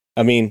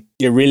 I mean,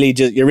 you're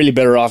really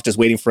better off just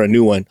waiting for a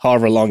new one,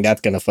 however long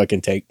that's going to fucking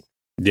take.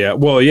 Yeah.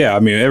 Well, yeah. I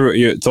mean,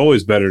 it's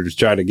always better to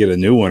try to get a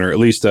new one, or at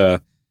least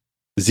a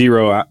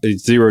zero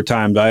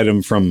timed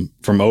item from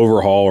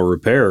overhaul or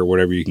repair or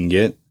whatever you can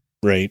get.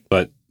 Right.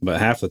 But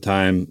half the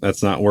time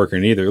that's not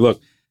working either.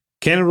 Look,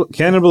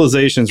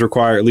 cannibalizations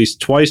require at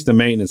least twice the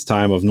maintenance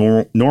time of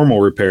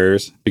normal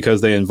repairs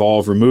because they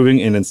involve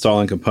removing and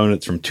installing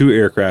components from 2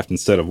 aircraft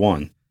instead of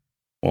 1.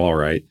 Well, all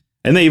right.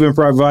 And they even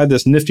provide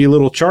this nifty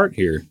little chart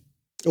here.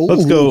 Ooh.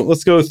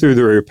 Let's go through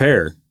the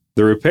repair.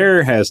 The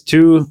repair has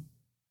two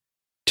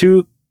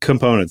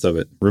components of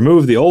it.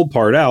 Remove the old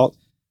part out,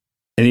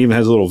 and even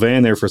has a little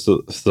van there for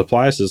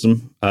supply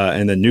system,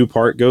 and the new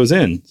part goes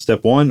in.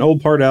 Step 1,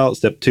 old part out.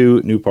 Step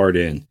 2, new part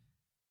in.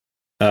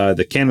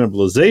 The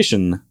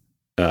cannibalization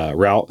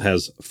route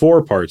has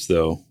 4 parts,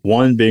 though.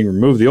 1 being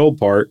remove the old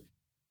part.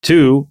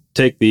 2,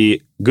 take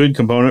the good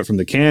component from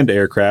the canned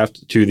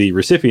aircraft to the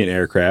recipient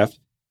aircraft,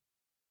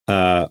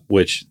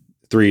 which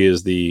 3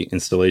 is the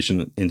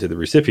installation into the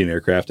recipient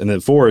aircraft. And then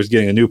 4 is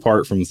getting a new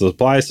part from the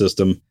supply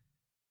system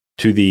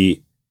to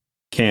the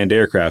canned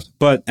aircraft.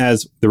 But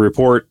as the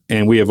report,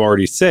 and we have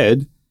already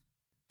said,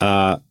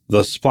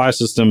 the supply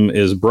system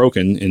is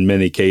broken in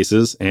many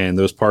cases, and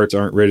those parts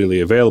aren't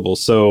readily available.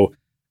 So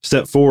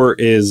step 4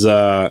 is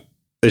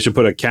they should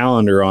put a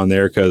calendar on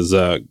there because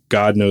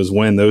God knows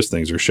when those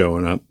things are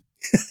showing up.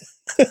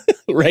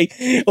 Right?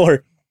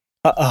 Or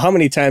how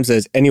many times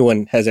has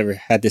anyone ever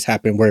had this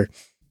happen where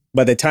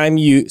by the time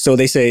so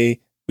they say,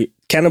 we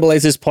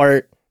cannibalize this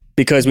part,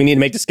 because we need to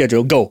make the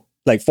schedule go,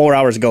 like 4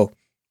 hours ago.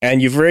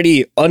 And you've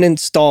already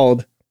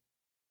uninstalled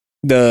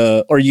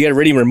or you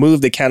already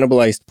removed the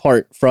cannibalized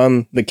part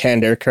from the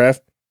canned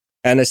aircraft.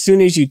 And as soon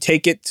as you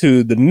take it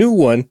to the new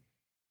one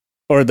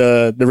or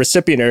the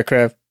recipient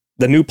aircraft,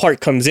 the new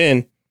part comes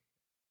in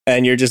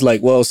and you're just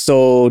like, well,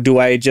 so do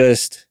I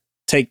just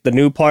take the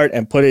new part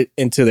and put it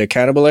into the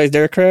cannibalized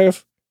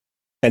aircraft?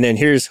 And then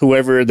here's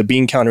whoever the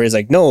bean counter is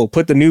like, no,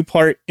 put the new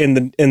part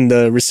in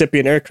the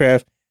recipient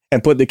aircraft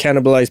and put the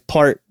cannibalized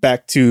part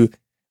back to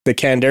the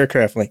canned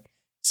aircraft. Like,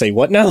 say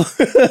what now?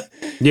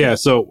 Yeah,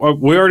 so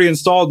we already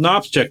installed and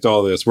ops checked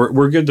all this.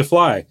 We're good to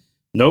fly.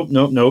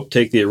 Nope.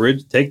 Take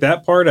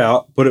that part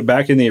out, put it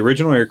back in the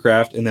original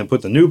aircraft, and then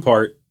put the new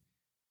part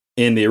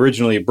in the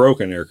originally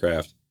broken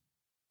aircraft.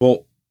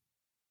 Well,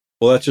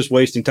 that's just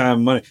wasting time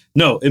and money.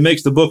 No, it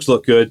makes the books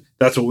look good.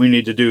 That's what we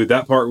need to do.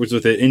 That part was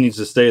with it. It needs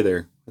to stay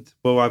there.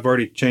 Well, I've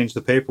already changed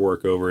the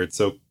paperwork over.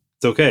 It's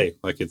okay.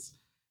 Like it's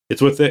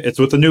with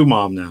the new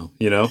mom now.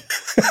 You know.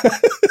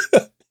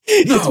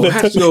 No, it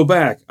has to go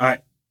back.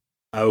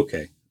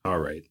 Okay. All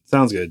right.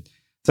 Sounds good.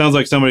 Sounds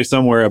like somebody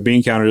somewhere, a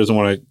bean counter, doesn't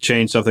want to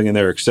change something in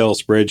their Excel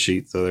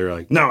spreadsheet. So they're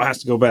like, no, it has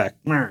to go back.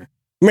 Mirror.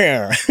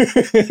 Mirror.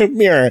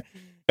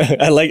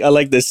 I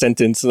like this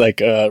sentence,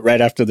 like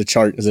right after the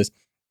chart is this.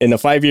 In a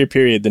 5-year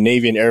period, the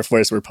Navy and Air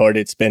Force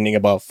reported spending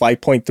about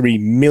 5.3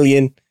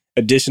 million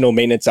additional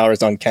maintenance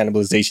hours on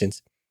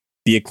cannibalizations,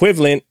 the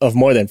equivalent of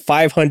more than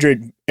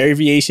 500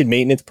 aviation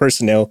maintenance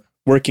personnel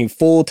working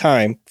full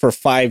time for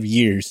 5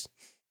 years.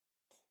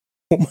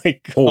 Oh my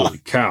God. Holy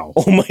cow.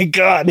 Oh my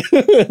God.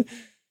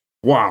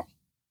 Wow.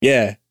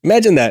 Yeah.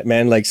 Imagine that,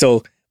 man. Like,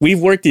 so we've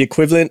worked the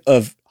equivalent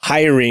of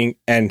hiring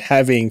and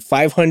having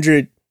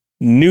 500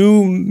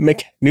 new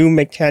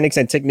mechanics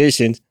and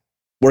technicians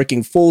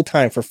working full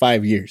time for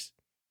 5 years.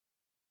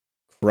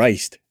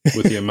 Christ.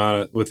 with the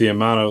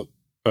amount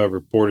of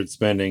reported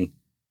spending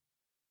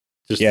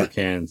just for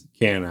can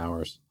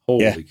hours.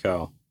 Holy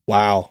cow.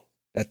 Wow.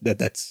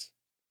 That's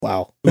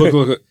wow.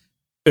 Look.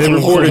 It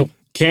reported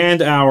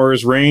canned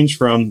hours range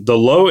from the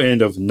low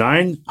end of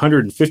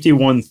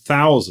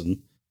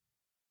 951,000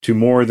 to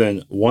more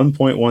than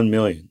 1.1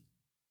 million.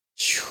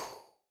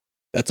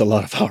 That's a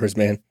lot of hours,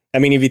 man. I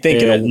mean, if you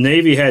think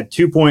Navy had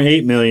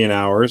 2.8 million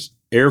hours,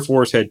 Air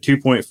Force had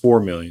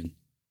 2.4 million.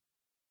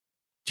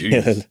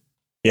 Jeez.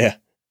 Yeah.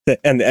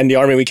 And the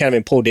Army, we can't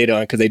even pull data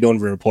on because they don't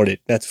even report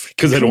it. That's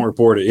because they don't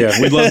report it. Yeah.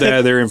 We'd love to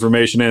add their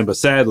information in, but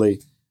sadly,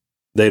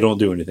 they don't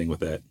do anything with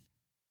that.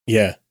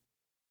 Yeah.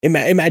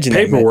 Imagine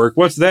paperwork.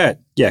 What's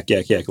that? Yak,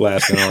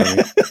 last an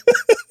Army.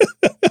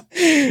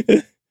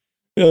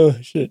 Oh,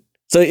 shit.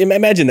 So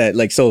imagine that.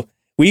 Like, so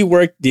we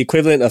worked the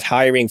equivalent of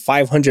hiring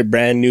 500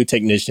 brand new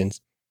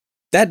technicians.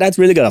 That's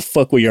really going to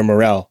fuck with your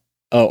morale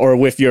or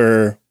with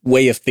your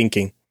way of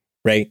thinking,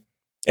 right?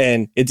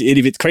 And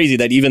it's crazy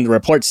that even the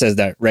report says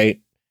that, right?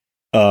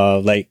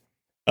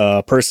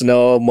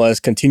 Personnel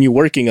must continue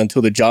working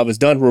until the job is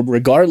done,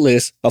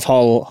 regardless of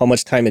how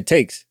much time it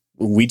takes.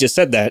 We just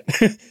said that,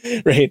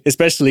 right?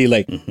 Especially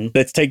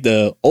let's take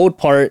the old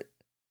part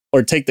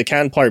or take the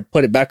canned part,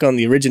 put it back on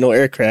the original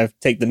aircraft,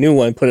 take the new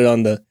one, put it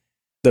on the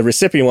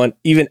recipient one,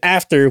 even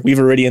after we've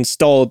already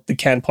installed the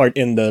canned part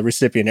in the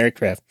recipient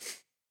aircraft.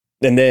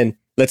 And then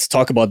let's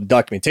talk about the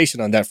documentation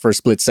on that for a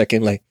split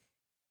second. Like,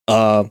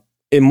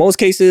 in most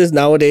cases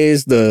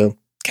nowadays, the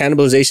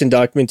cannibalization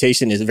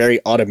documentation is very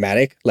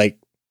automatic. Like,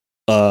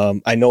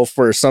 I know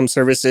for some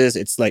services,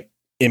 it's like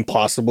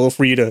impossible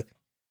for you to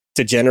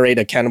generate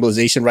a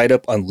cannibalization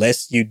write-up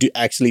unless you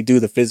actually do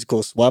the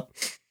physical swap.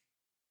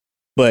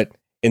 But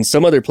in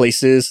some other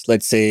places,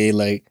 let's say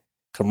like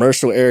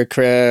commercial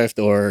aircraft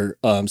or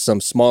some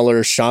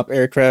smaller shop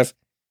aircraft,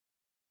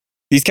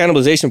 these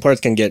cannibalization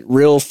parts can get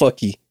real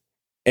fucky,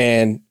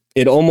 and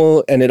it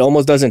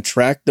almost doesn't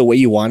track the way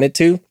you want it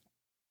to,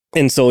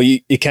 and so you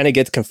kind of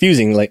get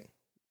confusing. Like,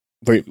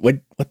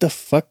 what the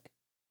fuck?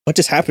 What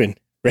just happened?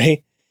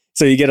 Right?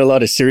 So you get a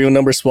lot of serial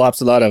number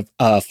swaps, a lot of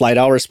flight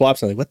hour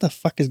swaps. I'm like, what the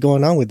fuck is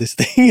going on with this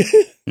thing?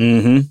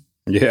 Mm-hmm.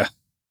 Yeah.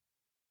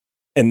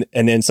 And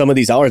then some of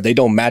these hours, they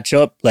don't match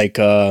up. Like,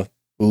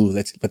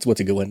 what's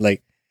a good one?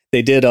 Like,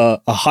 they did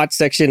a hot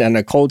section and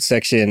a cold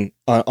section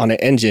on an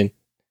engine.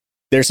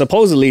 They're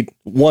supposedly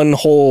one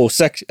whole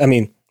section. I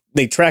mean,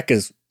 they track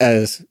as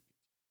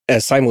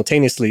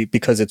simultaneously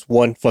because it's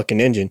one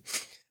fucking engine.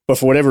 But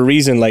for whatever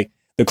reason, like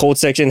the cold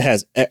section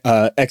has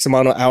X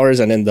amount of hours,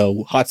 and then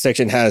the hot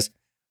section has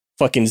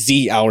fucking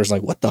Z hours.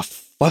 Like, what the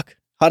fuck?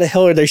 How the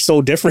hell are they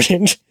so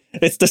different?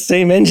 It's the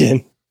same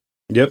engine.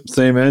 Yep,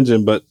 same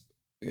engine, but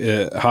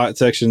hot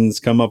sections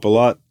come up a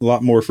lot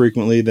more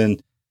frequently than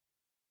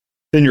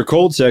your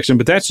cold section.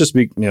 But that's just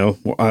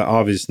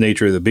obvious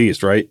nature of the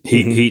beast, right?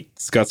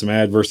 Heat's got some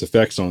adverse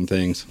effects on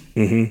things.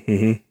 Mm-hmm,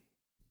 mm-hmm.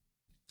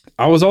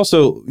 I was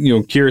also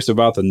curious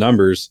about the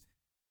numbers.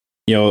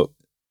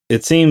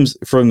 It seems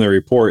from the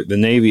report the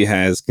Navy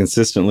has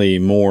consistently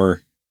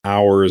more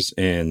hours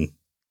and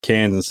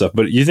cans and stuff,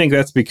 but you think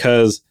that's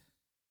because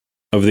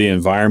of the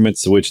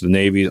environments to which the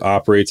Navy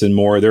operates in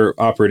more? They're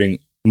operating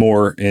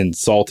more in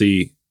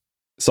salty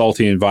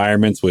salty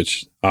environments,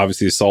 which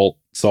obviously salt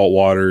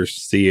waters,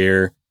 sea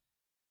air,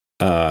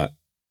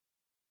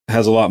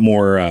 has a lot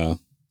more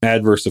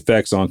adverse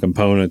effects on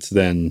components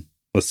than,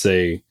 let's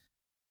say,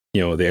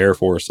 the Air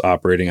Force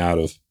operating out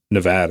of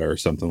Nevada or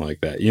something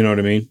like that. You know what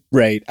I mean?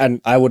 Right. And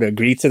I would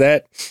agree to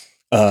that.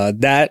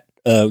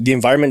 The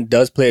environment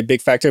does play a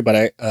big factor,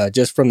 but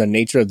just from the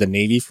nature of the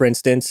Navy, for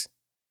instance,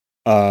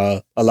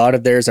 a lot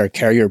of theirs are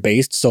carrier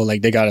based. So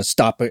like they got to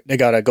stop it. They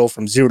got to go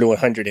from 0 to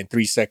 100 in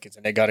 3 seconds,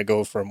 and they got to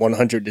go from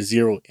 100 to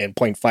 0 in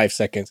 0.5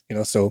 seconds,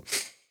 so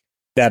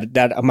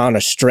that amount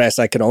of stress,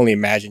 I can only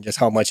imagine just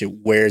how much it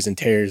wears and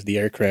tears the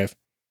aircraft.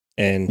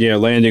 And yeah,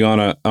 landing on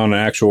an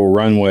actual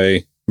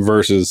runway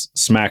versus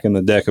smacking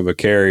the deck of a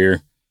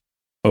carrier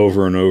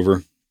over and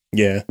over.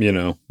 Yeah.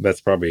 That's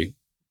probably,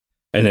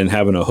 and then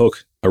having a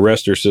hook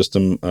arrestor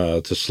system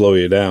to slow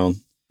you down.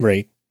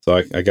 Right. So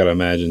I got to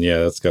imagine,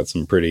 that's got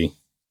some pretty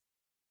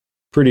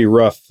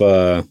rough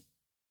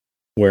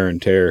wear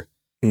and tear.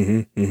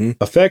 Mm-hmm, mm-hmm.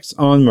 Effects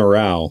on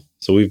morale.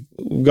 So we've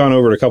gone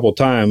over it a couple of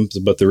times,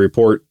 but the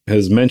report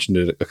has mentioned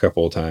it a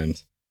couple of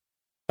times.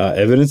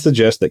 Evidence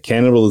suggests that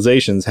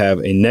cannibalizations have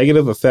a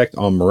negative effect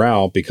on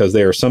morale because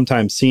they are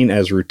sometimes seen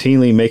as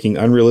routinely making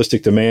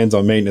unrealistic demands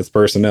on maintenance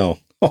personnel.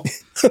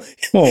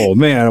 Oh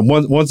man!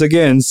 Once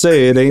again,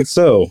 say it ain't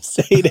so.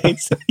 Say it ain't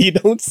so. You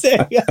don't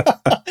say.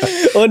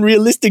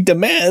 Unrealistic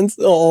demands.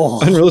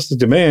 Oh, unrealistic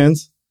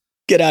demands.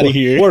 Get out of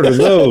here. What are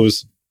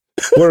those?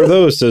 What are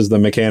those? Says the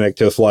mechanic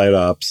to flight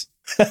ops.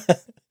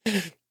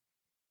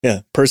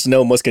 Yeah,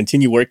 personnel must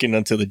continue working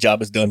until the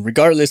job is done,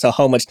 regardless of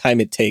how much time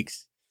it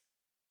takes.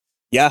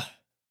 Yeah.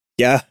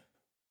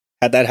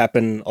 Had that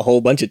happen a whole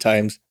bunch of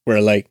times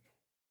where like,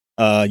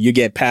 you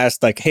get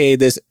past like, hey,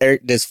 this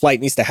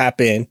flight needs to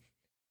happen.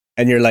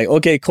 And you're like,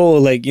 okay,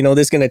 cool. Like, this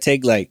is going to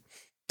take like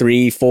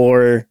 3,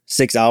 4,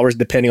 6 hours,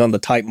 depending on the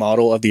type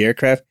model of the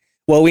aircraft.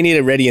 Well, we need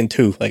it ready in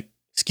 2. Like,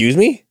 excuse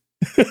me?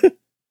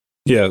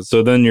 Yeah.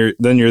 So then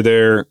you're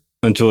there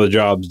until the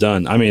job's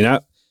done. I mean,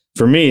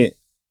 for me,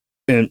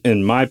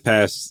 in my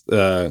past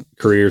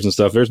careers and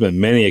stuff, there's been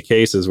many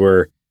cases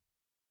where,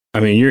 I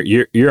mean,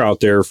 you're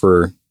out there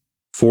for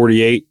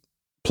 48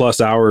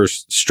 plus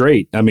hours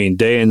straight. I mean,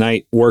 day and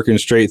night working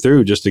straight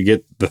through just to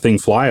get the thing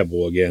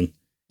flyable again.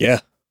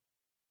 Yeah.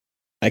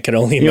 I can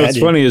only imagine. What's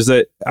funny is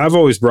that I've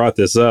always brought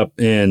this up,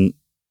 and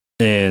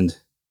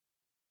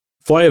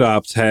flight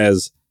ops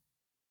has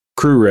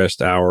crew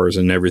rest hours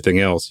and everything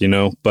else,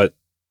 but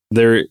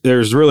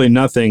there's really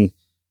nothing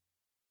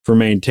for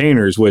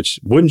maintainers, which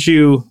wouldn't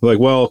you like,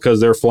 well, because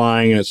they're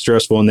flying and it's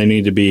stressful and they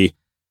need to be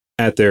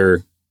at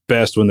their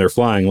best when they're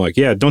flying. Like,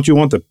 yeah, don't you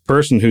want the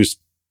person who's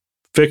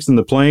fixing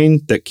the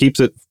plane that keeps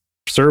it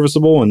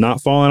serviceable and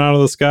not falling out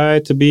of the sky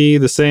to be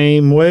the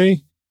same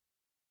way?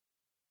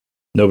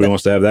 Nobody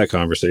wants to have that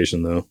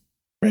conversation, though.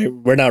 Right.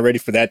 We're not ready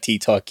for that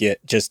talk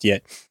just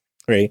yet.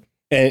 Right.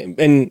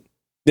 And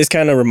this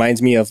kind of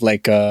reminds me of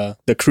like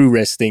the crew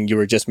rest thing you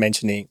were just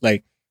mentioning.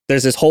 Like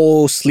there's this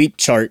whole sleep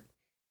chart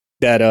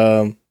that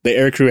the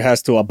aircrew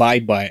has to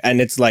abide by. And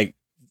it's like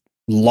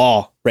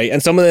law, right?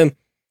 And some of them,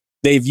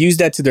 they've used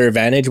that to their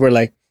advantage where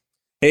like,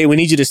 hey, we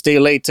need you to stay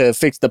late to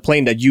fix the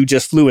plane that you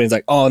just flew in. It's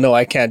like, oh, no,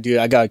 I can't do it.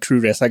 I got a crew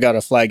rest. I got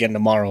to fly again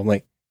tomorrow. I'm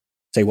like,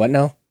 say what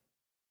now?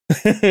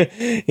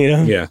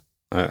 Yeah.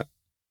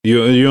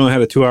 You only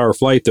had a 2-hour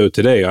flight though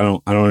today. I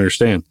don't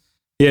understand.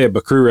 Yeah,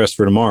 but crew rest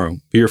for tomorrow.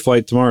 Your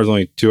flight tomorrow is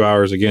only 2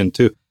 hours again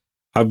too.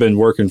 I've been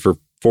working for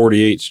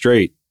 48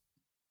 straight.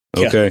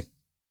 Okay. Yeah.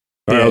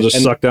 All right, I'll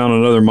just suck down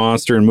another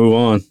monster and move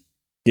on.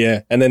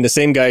 Yeah, and then the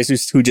same guys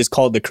who just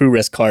called the crew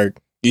rest card,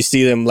 you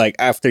see them like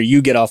after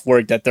you get off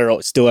work that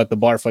they're still at the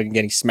bar fucking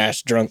getting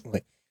smashed drunk.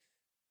 Like,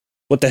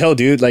 what the hell,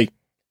 dude? Like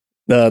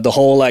the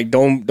whole like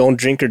don't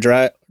drink or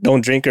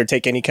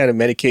take any kind of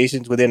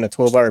medications within a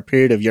 12-hour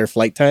period of your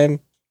flight time.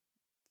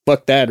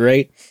 Fuck that,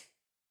 right?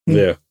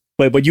 Yeah.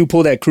 But you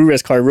pull that crew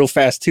rest card real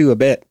fast too, I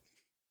bet.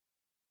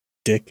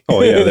 Dick.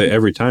 Oh yeah,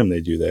 every time they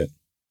do that.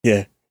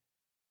 Yeah.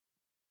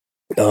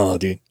 Oh,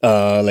 dude.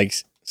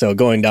 So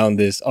going down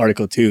this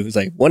article too, it's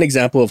like one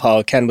example of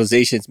how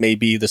cannibalizations may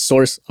be the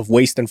source of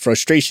waste and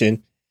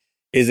frustration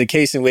is a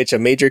case in which a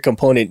major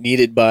component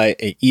needed by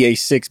a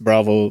EA-6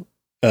 Bravo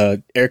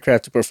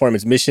aircraft to perform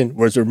its mission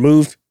was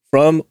removed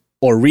from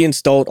or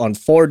reinstalled on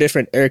 4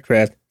 different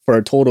aircraft for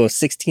a total of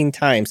 16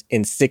 times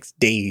in 6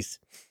 days.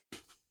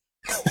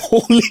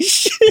 Holy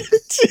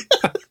shit.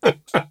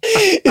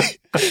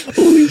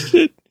 Holy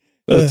shit.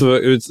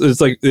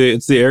 It's like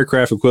it's the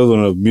aircraft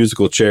equivalent of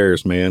musical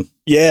chairs, man.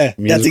 Yeah,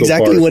 that's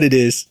exactly what it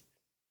is.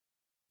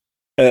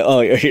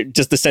 Here,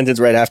 just the sentence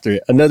right after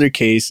it. Another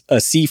case,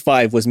 a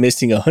C-5 was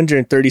missing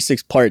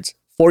 136 parts,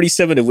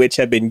 47 of which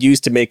had been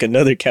used to make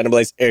another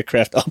cannibalized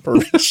aircraft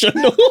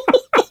operational.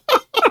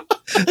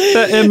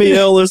 That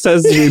MEL list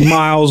has to be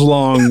miles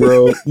long,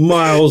 bro.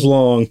 Miles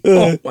long.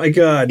 Oh my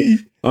God.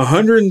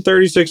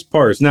 136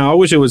 parts. Now, I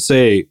wish it would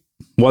say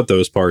what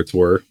those parts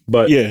were,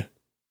 but yeah.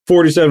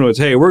 47 was,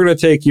 hey, we're going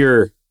to take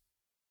your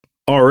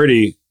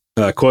already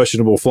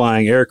questionable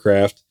flying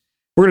aircraft.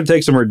 We're going to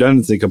take some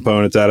redundancy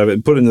components out of it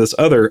and put in this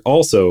other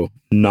also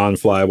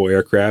non-flyable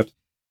aircraft.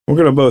 We're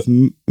going to both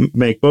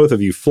make both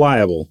of you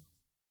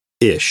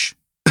flyable-ish.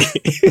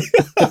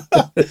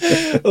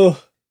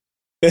 Oh.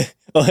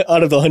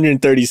 Out of the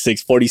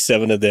 136,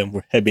 47 of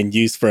them had been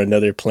used for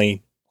another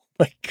plane.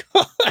 Oh my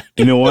God.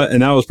 You know what?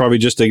 And that was probably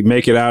just to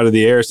make it out of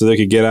the air so they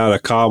could get out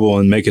of Kabul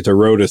and make it to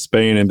Rota,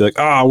 Spain, and be like,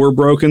 we're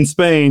broke in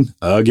Spain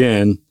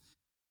again.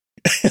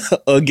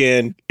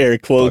 Again, air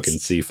quotes. Fucking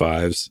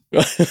C5s.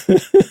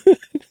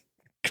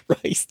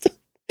 Christ.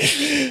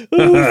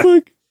 Oh,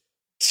 fuck.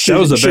 That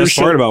was the best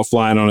part about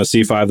flying on a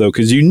C5, though,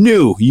 because you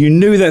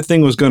knew that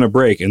thing was going to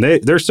break. And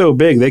they're so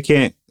big, they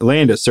can't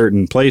land at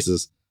certain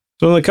places.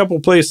 So in a couple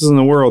of places in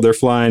the world they're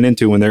flying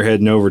into when they're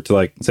heading over to,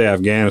 like, say,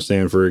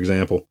 Afghanistan, for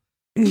example.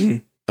 Mm-hmm.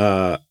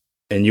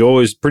 And you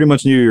always pretty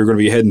much knew you were going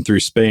to be heading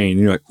through Spain. And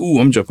you're like, ooh,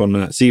 I'm jumping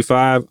on that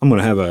C5. I'm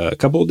going to have a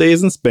couple of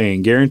days in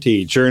Spain,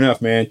 guaranteed. Sure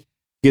enough, man.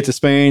 Get to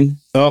Spain.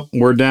 Oh,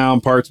 we're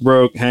down. Parts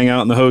broke. Hang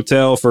out in the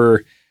hotel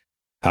for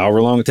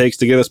however long it takes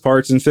to get us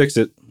parts and fix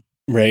it.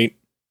 Right.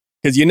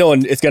 Because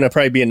it's going to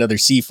probably be another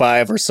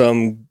C5 or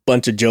some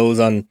bunch of Joes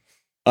on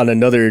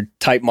another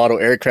type model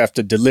aircraft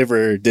to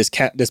deliver this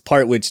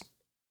part, which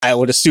I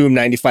would assume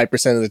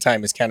 95% of the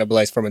time is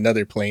cannibalized from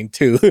another plane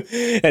too.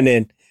 And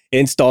then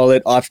install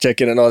it, ops check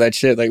it, and all that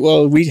shit. Like,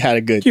 well, we had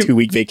a good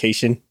 2-week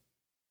vacation.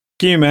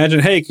 Can you imagine?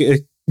 Hey,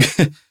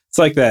 it's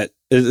like that.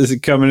 Is it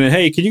coming in?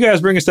 Hey, can you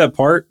guys bring us that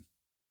part?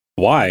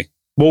 Why?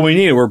 Well, we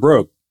need it. We're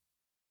broke.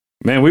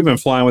 Man, we've been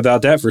flying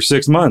without that for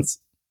 6 months.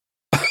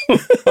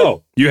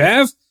 Oh, you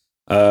have?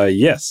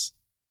 Yes.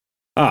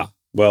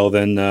 Well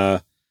then,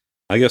 I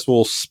guess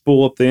we'll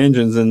spool up the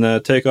engines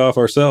and take off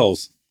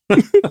ourselves.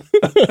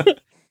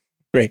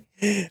 Great.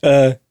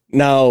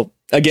 Now,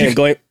 again,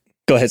 go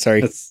ahead.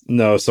 Sorry.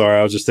 Sorry.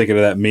 I was just thinking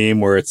of that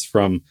meme where it's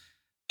from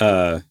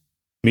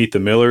Meet the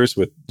Millers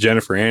with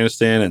Jennifer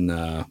Aniston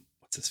and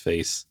what's his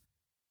face?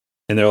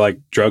 And they're like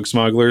drug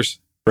smugglers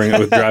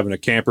driving a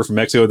camper from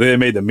Mexico. They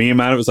made the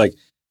meme out of it. It was like,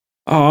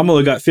 oh, I'm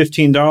only got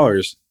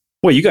 $15.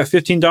 Wait, you got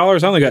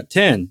 $15? I only got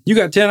 10. You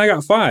got 10, I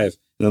got 5. And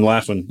then the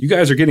last one, you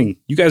guys are getting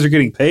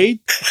paid?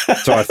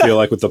 So I feel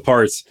like with the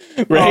parts.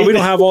 Right. Oh, we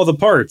don't have all the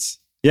parts.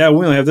 Yeah,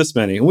 we only have this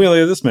many. We only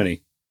have this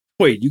many.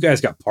 Wait, you guys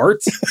got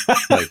parts?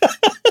 Like,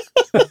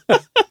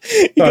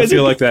 I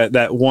feel like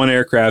that one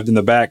aircraft in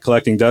the back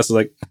collecting dust is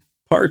like,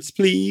 parts,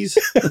 please.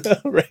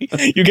 Right.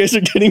 You guys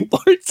are getting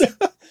parts.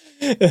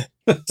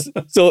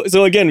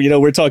 So again,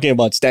 we're talking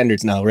about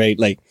standards now, right?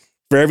 Like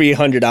for every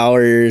 100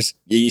 hours,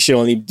 you should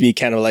only be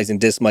cannibalizing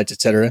this much,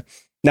 etc.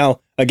 Now,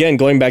 again,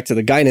 going back to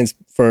the guidance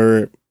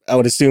I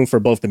would assume for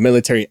both the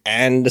military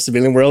and the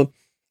civilian world,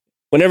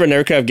 whenever an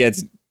aircraft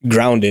gets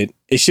grounded,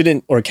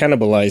 or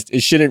cannibalized,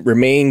 it shouldn't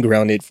remain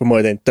grounded for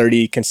more than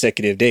 30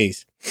 consecutive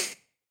days.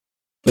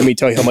 Let me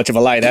tell you how much of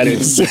a lie that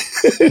is.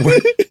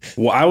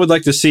 Well, I would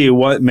like to see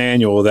what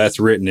manual that's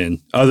written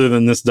in, other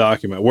than this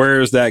document.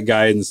 Where is that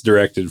guidance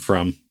directed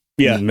from?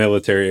 Yeah,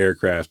 military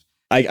aircraft.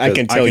 I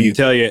can tell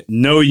you,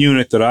 no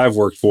unit that I've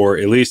worked for,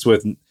 at least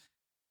with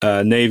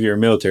Navy or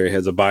military,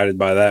 has abided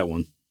by that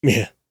one.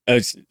 Yeah,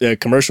 it's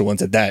commercial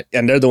ones at that,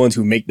 and they're the ones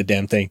who make the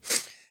damn thing.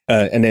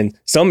 And then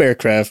some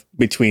aircraft,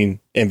 between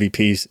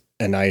MVPs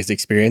and I's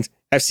experience,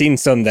 I've seen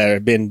some that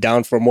have been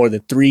down for more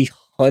than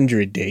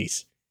 300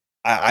 days.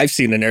 I've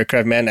seen an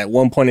aircraft, man, at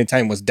one point in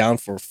time was down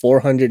for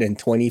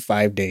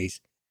 425 days.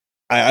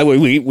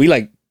 We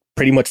like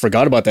pretty much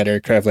forgot about that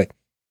aircraft. Like,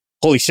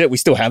 holy shit, we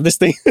still have this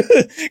thing?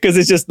 Because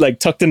it's just like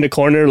tucked in the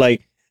corner,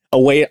 like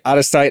away, out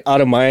of sight,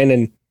 out of mind.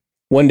 And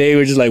one day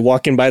we're just like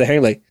walking by the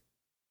hangar, like,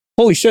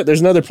 holy shit,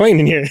 there's another plane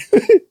in here.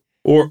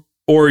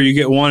 Or you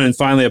get one and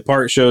finally a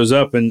part shows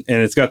up and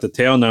it's got the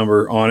tail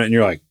number on it, and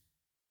you're like,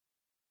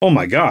 oh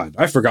my God,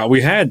 I forgot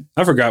we had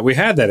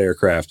that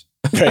aircraft.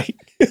 Right.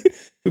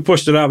 We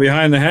pushed it out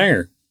behind the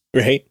hangar.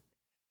 Right.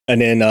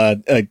 And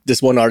then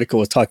this one article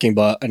was talking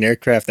about an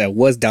aircraft that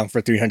was down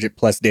for 300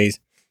 plus days.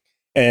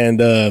 And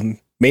the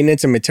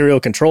maintenance and material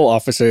control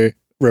officer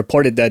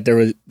reported that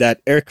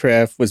that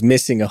aircraft was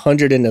missing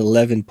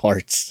 111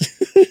 parts.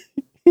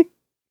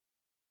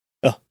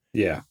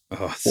 Yeah.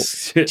 Oh,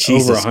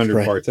 over 100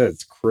 Christ. Parts.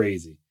 That's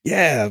crazy.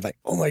 Yeah. Like,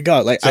 oh my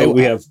God. Like,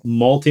 we have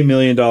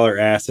multi-million-dollar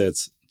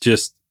assets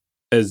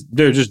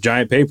they're just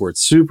giant paperweights,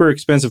 super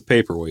expensive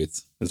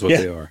paperweights is what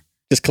they are.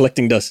 Just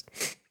collecting dust.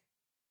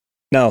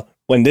 Now,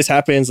 when this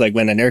happens, like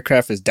when an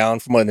aircraft is down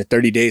for more than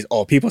 30 days,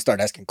 people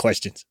start asking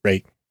questions,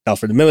 right? Now,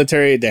 for the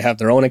military, they have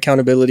their own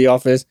accountability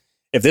office.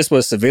 If this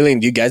was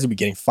civilian, you guys would be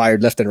getting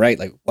fired left and right.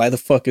 Like, why the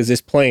fuck is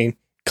this plane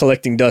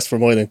collecting dust for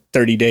more than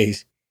 30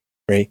 days,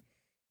 right?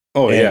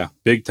 Oh, yeah,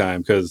 big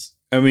time. Because,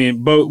 I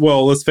mean,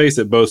 let's face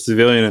it, both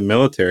civilian and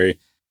military,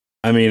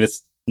 I mean,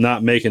 it's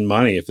not making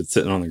money if it's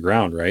sitting on the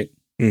ground, right?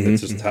 Mm-hmm.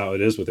 It's just how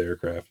it is with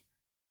aircraft.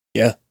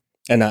 Yeah.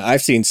 And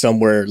I've seen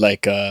somewhere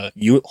like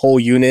whole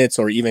units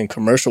or even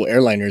commercial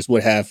airliners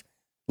would have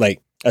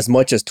like as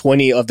much as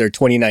 20 of their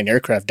 29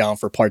 aircraft down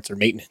for parts or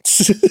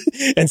maintenance.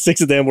 And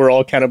 6 of them were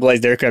all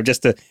cannibalized aircraft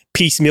just to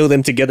piecemeal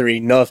them together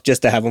enough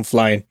just to have them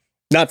flying.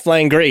 Not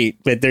flying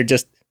great, but they're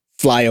just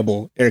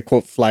flyable, air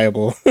quote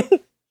flyable.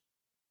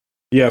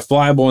 Yeah,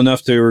 flyable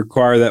enough to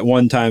require that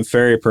one-time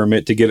ferry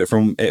permit to get it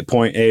from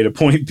point A to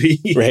point B.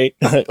 Right?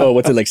 Oh,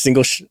 what's it like?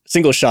 Single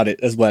shot it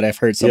is what I've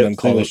heard some of them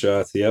call single it.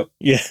 shots. Yep.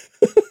 Yeah.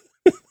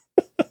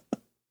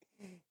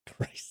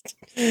 Christ.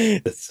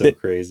 That's so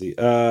crazy.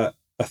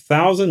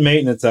 1,000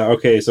 maintenance hours.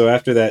 Okay, so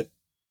after that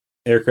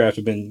aircraft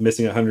had been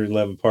missing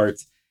 111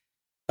 parts,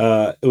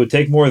 it would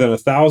take more than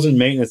 1,000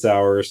 maintenance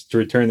hours to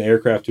return the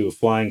aircraft to a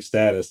flying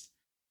status.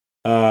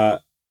 And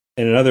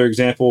another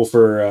example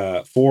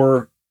for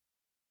 4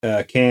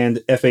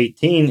 canned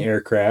F-18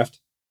 aircraft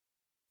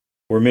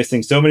were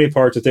missing so many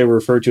parts that they were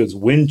referred to as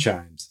wind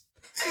chimes.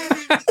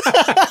 I'm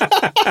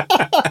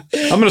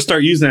going to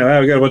start using that.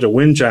 We got a bunch of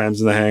wind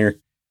chimes in the hangar.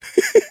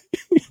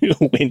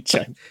 Wind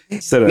chime.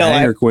 Instead of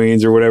hangar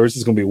queens or whatever, it's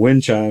just going to be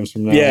wind chimes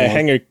from now on.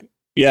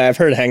 Yeah, I've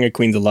heard hangar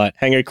queens a lot.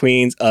 Hangar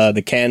queens,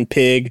 the can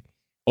pig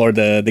or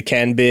the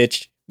can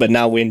bitch, but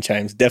now wind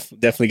chimes.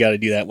 Definitely got to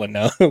do that one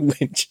now.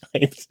 Wind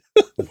chimes.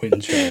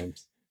 Wind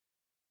chimes.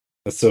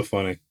 That's so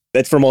funny.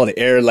 That's from all the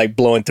air like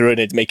blowing through it and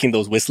it's making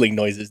those whistling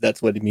noises.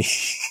 That's what it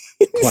means.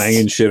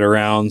 Clanging shit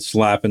around,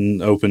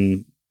 slapping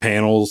open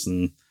panels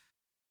and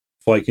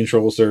flight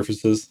control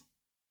surfaces.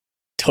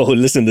 Oh,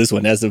 listen to this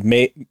one. As of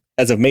May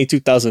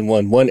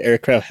 2001, one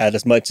aircraft had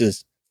as much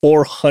as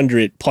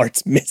 400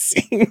 parts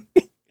missing.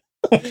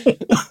 Do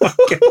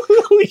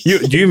you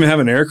even have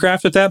an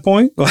aircraft at that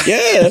point?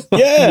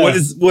 Yeah.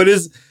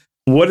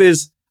 What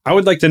is I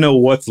would like to know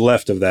what's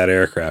left of that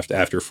aircraft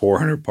after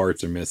 400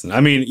 parts are missing. I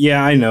mean,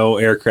 yeah, I know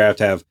aircraft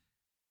have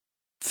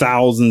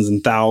thousands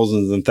and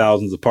thousands and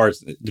thousands of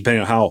parts,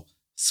 depending on how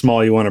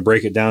small you want to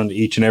break it down to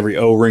each and every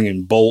O-ring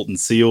and bolt and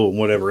seal and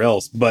whatever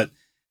else. But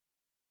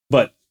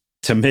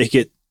to make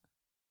it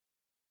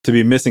to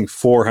be missing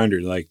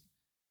 400, like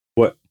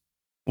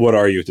what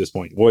are you at this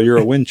point? Well, you're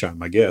a wind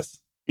chime, I guess.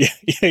 Yeah,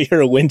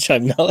 you're a wind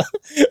chime now.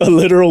 A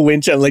literal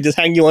wind chime, like just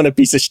hang you on a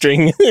piece of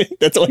string.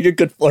 That's all you're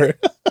good for.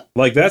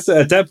 Like that's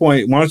at that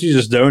point, why don't you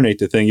just donate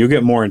the thing? You'll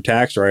get more in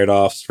tax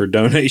write-offs for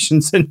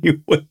donations than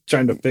you would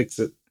trying to fix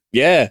it.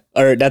 Yeah,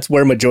 or that's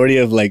where majority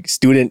of like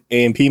student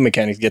A&P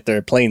mechanics get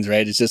their planes,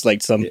 right? It's just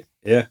like some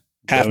half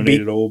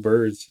donated old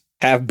birds,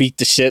 half beat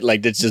to shit,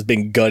 like that's just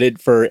been gutted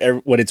for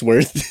what it's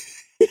worth.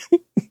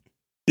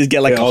 Just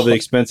get like all the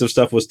expensive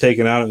stuff was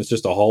taken out and it's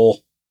just a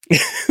hole.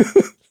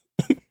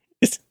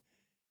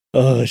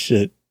 Oh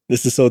shit!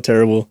 This is so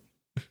terrible.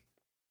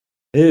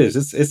 It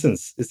is. It's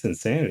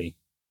insanity.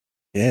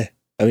 Yeah,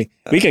 I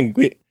mean,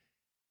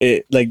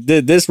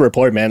 this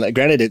report, man. Like,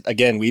 granted,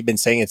 again, we've been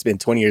saying it's been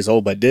 20 years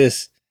old, but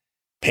this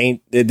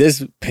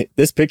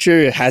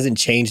picture hasn't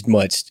changed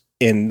much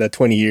in the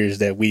 20 years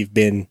that we've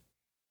been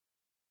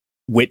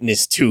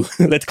witness to.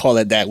 Let's call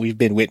it that. We've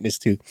been witness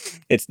to.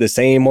 It's the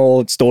same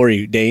old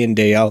story day in,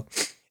 day out.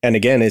 And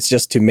again, it's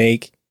just to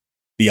make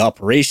the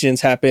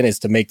operations happen. It's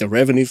to make the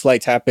revenue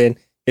flights happen.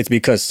 It's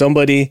because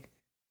somebody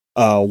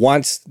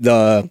wants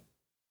the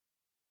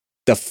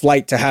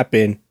flight to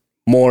happen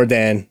more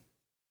than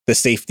the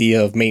safety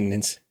of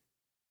maintenance.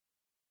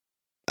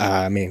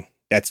 I mean,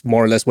 that's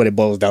more or less what it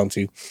boils down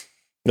to.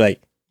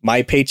 Like,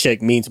 my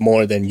paycheck means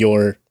more than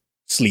your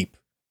sleep,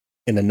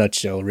 in a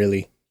nutshell,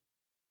 really.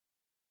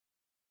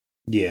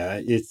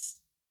 Yeah,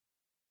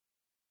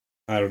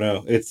 I don't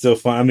know. It's so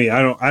fun. I mean,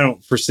 I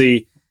don't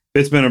foresee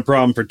it's been a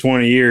problem for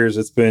 20 years.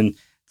 It's going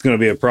to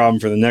be a problem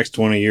for the next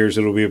 20 years.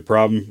 It'll be a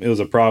problem. It was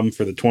a problem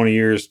for the 20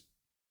 years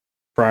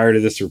prior to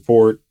this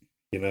report.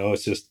 You know,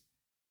 it's just,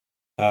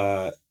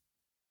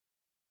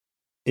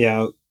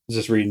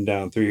 just reading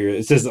down through here.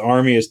 It says the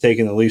Army has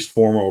taken the least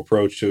formal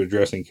approach to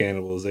addressing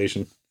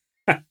cannibalization.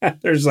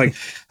 They're just like,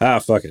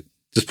 fuck it.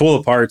 Just pull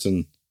the parts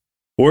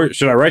or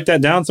should I write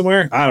that down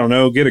somewhere? I don't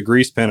know. Get a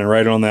grease pen and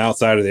write it on the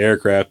outside of the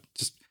aircraft.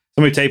 Just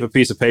somebody tape a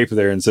piece of paper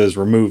there and says,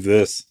 remove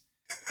this.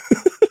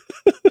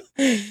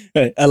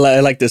 I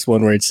like this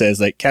one where it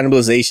says like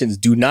cannibalizations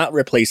do not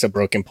replace a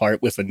broken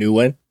part with a new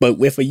one, but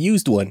with a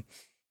used one.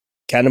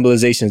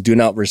 Cannibalizations do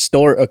not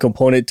restore a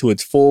component to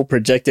its full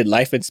projected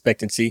life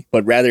expectancy,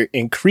 but rather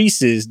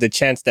increases the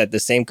chance that the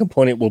same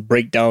component will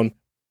break down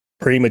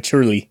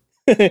prematurely.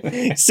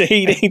 Say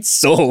it ain't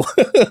so.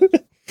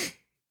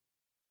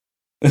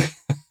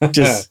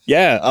 Just,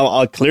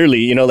 I'll clearly,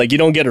 you know, like you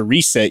don't get a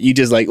reset. You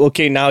just like,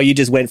 okay, now you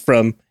just went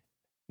from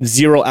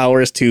 0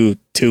 hours to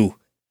 2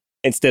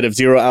 instead of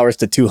 0 hours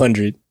to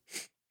 200.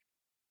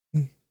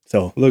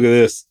 So look at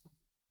this.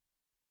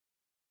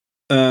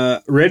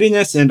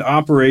 Readiness and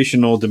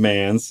operational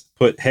demands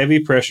put heavy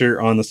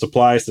pressure on the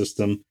supply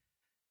system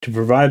to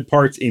provide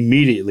parts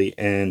immediately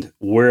and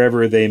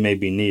wherever they may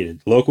be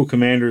needed. Local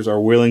commanders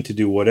are willing to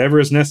do whatever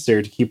is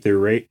necessary to keep their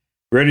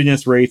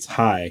readiness rates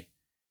high,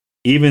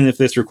 even if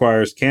this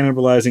requires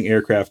cannibalizing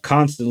aircraft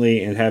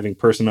constantly and having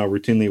personnel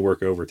routinely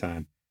work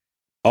overtime.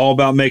 All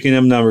about making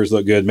them numbers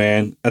look good,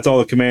 man. That's all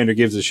the commander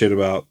gives a shit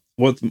about.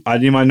 I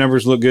need my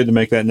numbers look good to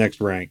make that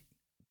next rank.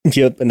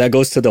 Yep, and that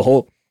goes to the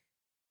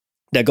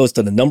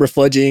number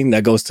fudging,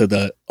 that goes to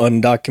the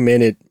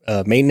undocumented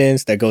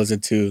maintenance, that goes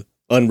into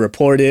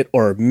unreported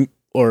or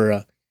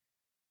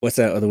what's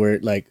that other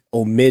word, like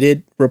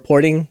omitted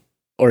reporting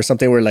or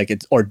something where like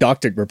it's or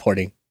doctored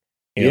reporting.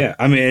 You know? Yeah,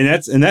 I mean,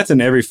 and that's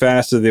in every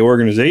facet of the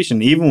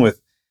organization, even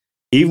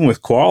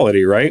with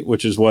quality, right?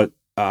 Which is what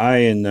I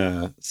and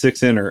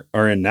 6N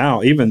are in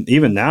now.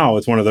 Even now,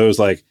 it's one of those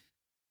like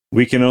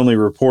we can only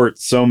report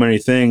so many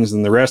things,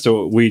 and the rest of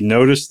it, we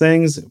notice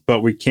things, but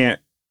we can't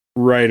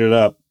write it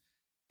up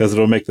because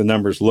it'll make the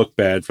numbers look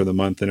bad for the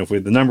month. And if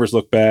the numbers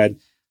look bad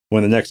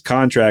when the next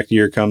contract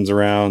year comes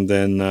around,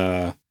 then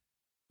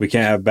we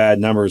can't have bad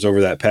numbers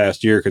over that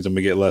past year because then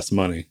we get less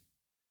money.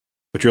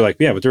 But you're like,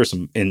 yeah, but there's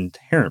some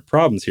inherent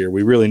problems here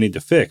we really need to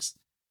fix.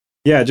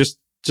 Yeah, just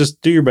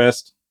do your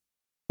best.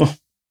 Oh,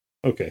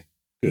 okay,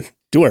 good.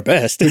 Do our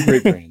best. Good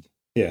great brand.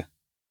 Yeah.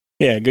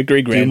 Yeah, good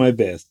great Do grand. my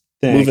best.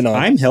 Thanks. Moving on.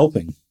 I'm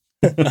helping.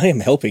 I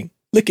am helping.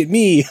 Look at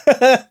me.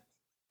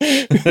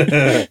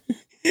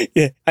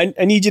 Yeah,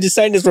 I need you to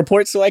sign this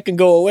report so I can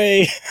go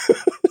away.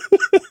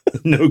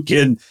 No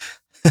kidding.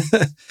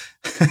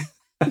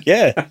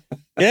 Yeah.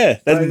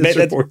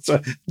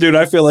 Dude,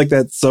 I feel like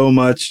that so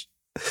much.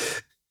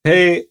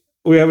 Hey,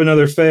 we have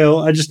another fail.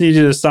 I just need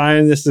you to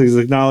sign this as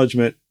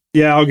acknowledgement.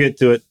 Yeah, I'll get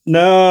to it.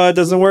 No, it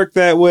doesn't work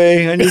that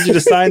way. I need you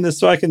to sign this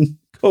so I can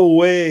go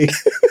away.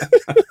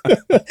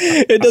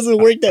 It doesn't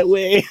work that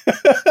way.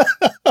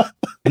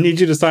 I need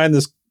you to sign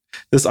this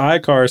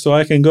iCar so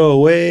I can go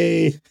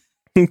away.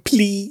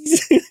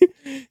 Please.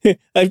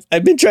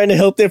 I've been trying to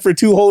help them for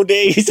 2 whole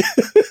days.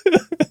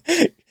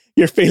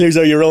 Your failures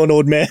are your own,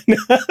 old man.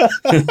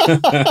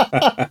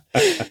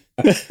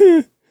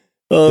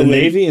 The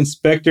Navy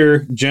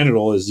Inspector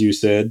General, as you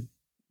said.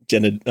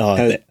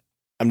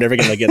 I'm never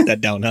going to get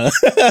that down, huh?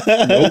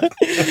 Nope.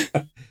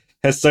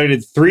 Has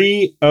cited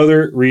 3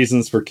 other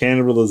reasons for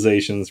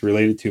cannibalizations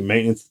related to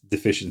maintenance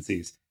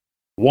deficiencies.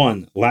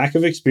 1, lack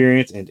of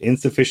experience and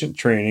insufficient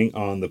training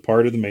on the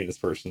part of the maintenance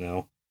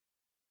personnel.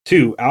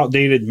 2,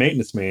 outdated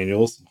maintenance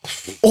manuals.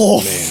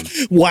 Oh, man.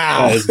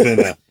 Wow.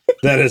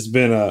 That has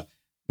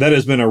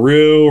been a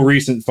real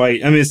recent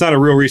fight. I mean, it's not a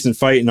real recent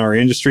fight in our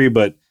industry,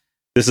 but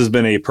this has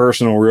been a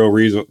personal, real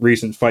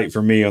recent fight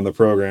for me on the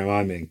program.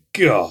 I mean,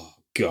 God.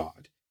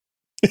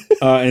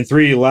 And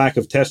 3, lack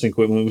of testing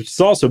equipment, which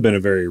has also been a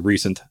very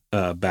recent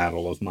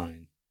battle of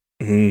mine.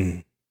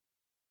 Mm.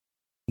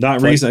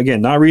 Not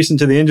recent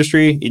to the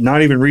industry,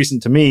 not even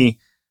recent to me,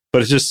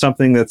 but it's just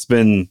something that's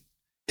been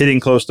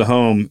hitting close to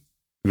home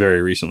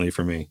very recently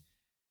for me,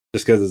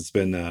 just because it's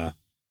been the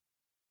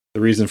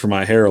reason for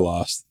my hair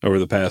loss over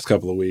the past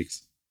couple of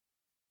weeks.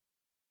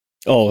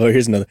 Oh,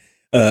 here's another.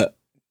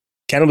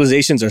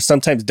 Cannibalizations are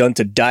sometimes done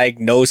to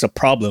diagnose a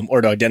problem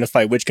or to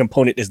identify which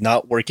component is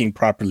not working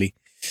properly.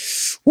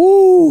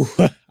 Woo!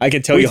 I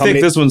can tell you how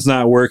many. This one's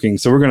not working,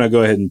 so we're going to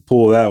go ahead and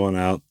pull that one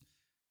out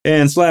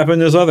and slap in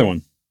this other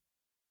one.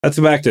 That's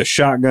back to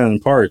shotgun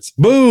parts.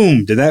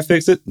 Boom! Did that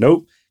fix it?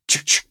 Nope.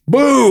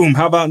 Boom!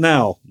 How about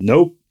now?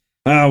 Nope.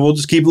 We'll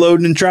just keep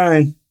loading and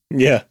trying.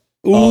 Yeah.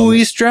 Ooh,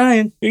 he's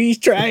trying. He's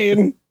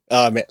trying.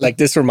 Man, like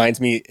this reminds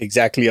me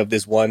exactly of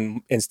this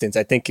one instance.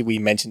 I think we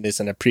mentioned this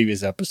in a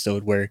previous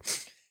episode where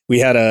we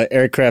had an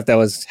aircraft that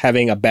was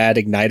having a bad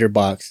igniter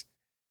box.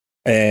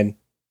 And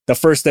the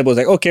first step was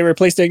like, okay,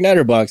 replace the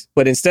igniter box.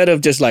 But instead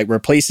of just like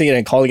replacing it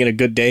and calling it a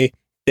good day,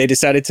 they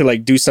decided to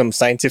like do some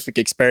scientific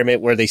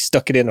experiment where they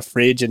stuck it in a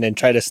fridge and then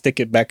try to stick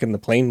it back in the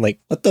plane. Like,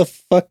 what the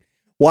fuck?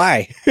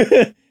 Why?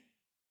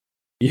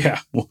 Yeah.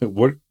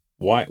 What?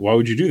 Why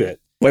would you do that?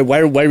 Why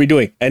are we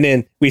doing? And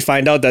then we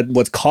find out that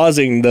what's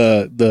causing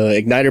the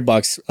igniter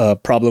box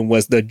problem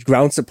was the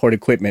ground support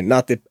equipment,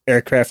 not the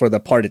aircraft or the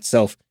part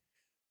itself.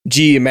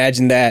 Gee,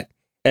 imagine that.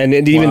 And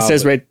it even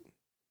says right.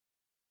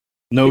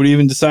 Nobody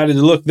even decided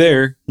to look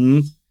there.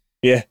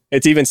 Yeah,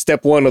 it's even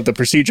step 1 of the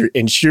procedure.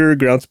 Ensure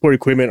ground support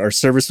equipment are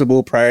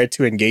serviceable prior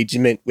to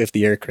engagement with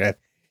the aircraft.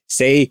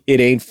 Say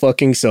it ain't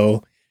fucking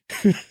so.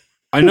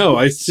 I know.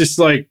 It's just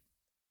like,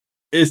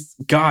 this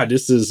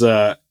is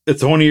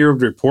it's a 20-year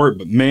report,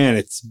 but man,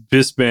 it's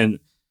just been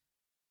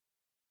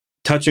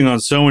touching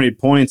on so many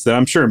points that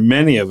I'm sure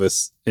many of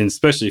us, and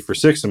especially for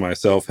 6 and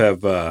myself,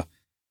 have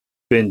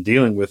been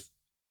dealing with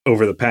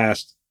over the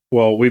past.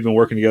 Well, we've been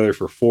working together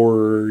for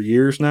 4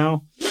 years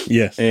now.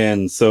 Yes.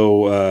 And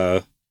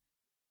so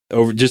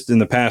over just in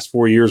the past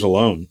 4 years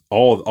alone,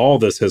 all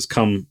this has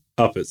come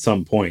up at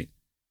some point.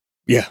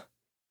 Yeah.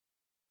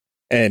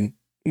 And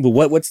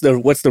what's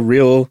the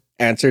real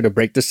answer to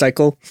break the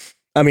cycle?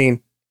 I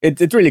mean,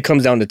 it really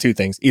comes down to 2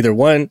 things. Either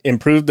 1,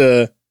 improve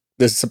the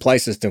supply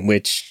system,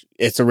 which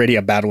it's already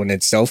a battle in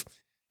itself.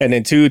 And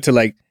then 2, to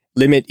like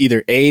limit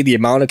either A, the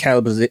amount of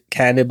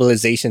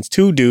cannibalizations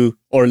to do,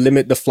 or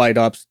limit the flight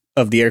ops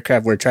of the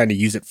aircraft we're trying to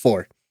use it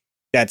for.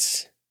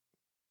 That's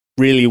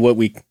really what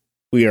we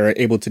are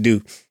able to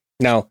do.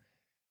 Now,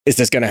 is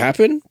this going to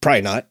happen?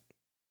 Probably not.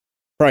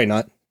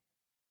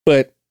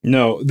 But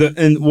no,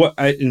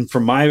 and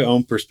from my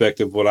own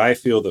perspective, what I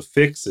feel the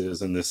fix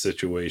is in this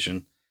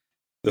situation,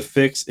 the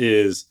fix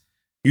is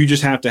you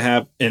just have to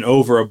have an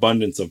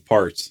overabundance of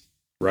parts,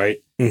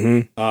 right?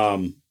 Mm-hmm.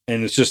 And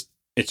it's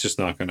just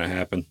not going to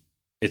happen.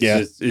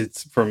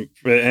 It's from,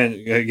 and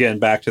again,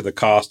 back to the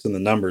cost and the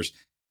numbers.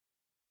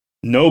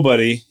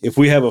 Nobody, if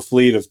we have a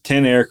fleet of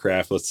 10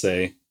 aircraft, let's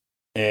say,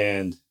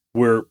 and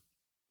we're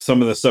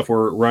some of the stuff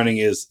we're running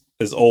is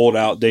old,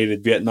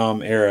 outdated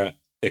Vietnam era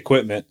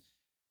equipment.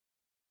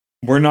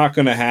 We're not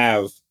going to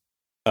have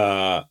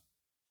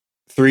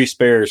 3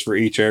 spares for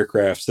each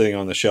aircraft sitting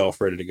on the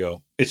shelf ready to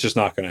go. It's just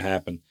not going to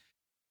happen.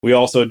 We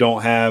also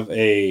don't have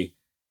in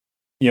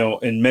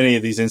many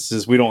of these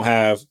instances, we don't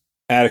have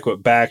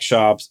adequate back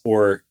shops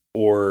or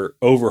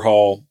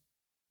overhaul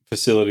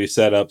facility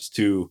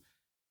setups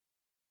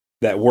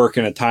that work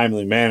in a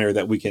timely manner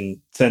that we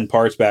can send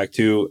parts back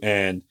to,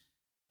 and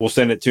we'll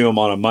send it to them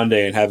on a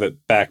Monday and have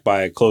it back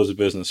by close of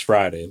business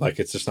Friday. Like,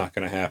 it's just not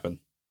going to happen.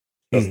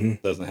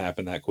 Doesn't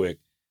happen that quick.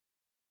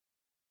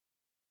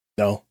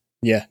 No,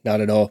 yeah,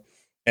 not at all.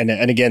 And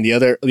again,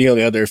 the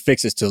only other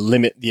fix is to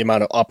limit the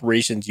amount of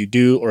operations you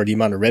do or the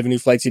amount of revenue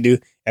flights you do.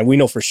 And we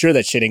know for sure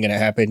that shit ain't gonna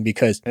happen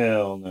because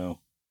hell no.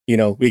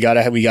 We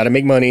gotta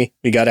make money,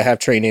 we gotta have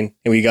training,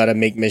 and we gotta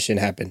make mission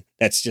happen.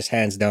 That's just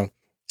hands down.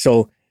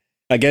 So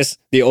I guess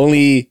the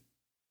only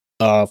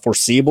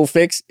foreseeable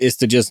fix is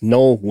to just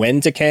know when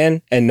to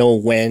can and know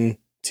when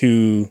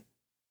to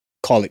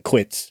call it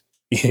quits.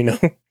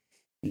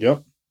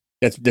 Yep.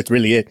 That's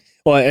really it.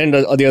 Well, and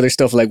the other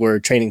stuff, like we're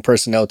training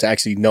personnel to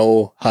actually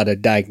know how to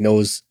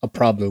diagnose a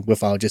problem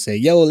without just say,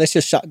 yo, let's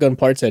just shotgun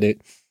parts at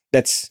it.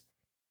 That's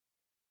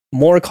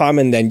more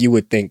common than you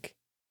would think.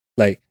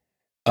 Like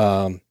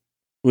we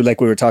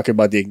were talking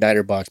about the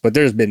igniter box, but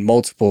there's been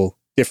multiple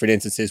different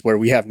instances where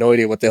we have no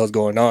idea what the hell's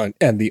going on.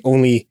 And the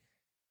only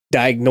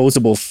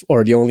diagnosable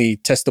or the only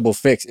testable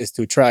fix is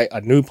to try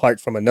a new part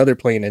from another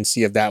plane and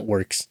see if that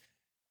works,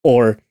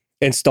 or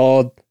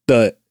install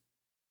the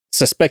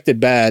suspected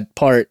bad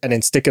part and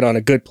then stick it on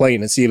a good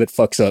plane and see if it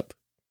fucks up,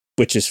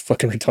 which is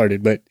fucking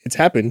retarded, but it's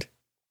happened.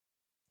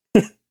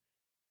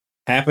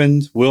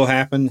 Happened, will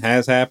happen,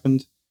 has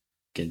happened,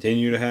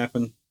 continue to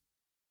happen.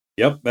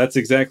 Yep, that's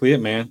exactly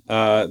it, man.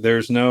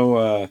 There's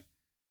no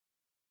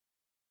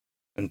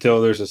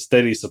until there's a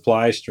steady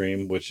supply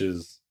stream, which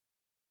is,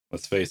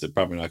 let's face it,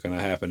 probably not going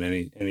to happen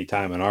any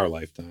time in our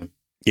lifetime.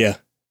 Yeah,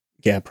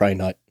 probably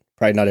not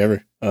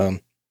ever.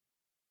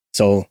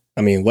 So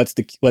I mean, what's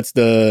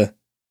the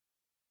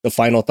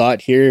final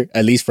thought here,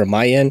 at least from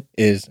my end,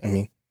 is, I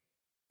mean,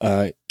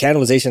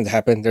 cannibalizations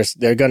happen.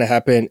 They're going to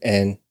happen.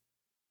 And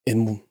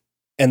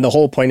the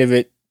whole point of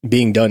it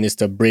being done is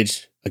to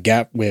bridge a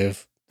gap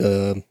with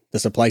the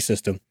supply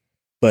system.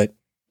 But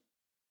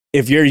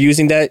if you're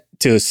using that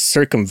to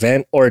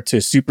circumvent or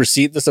to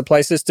supersede the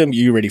supply system,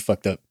 you already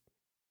fucked up.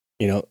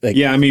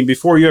 Yeah, I mean,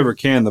 before you ever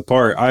can the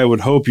part, I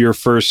would hope your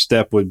first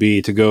step would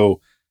be to go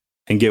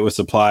and get with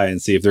supply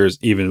and see if there's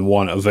even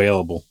one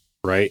available,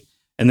 right?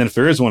 And then if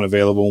there is one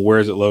available, where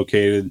is it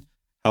located?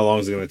 How long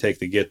is it going to take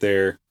to get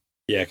there?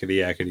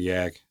 Yakety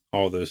yak,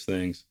 all those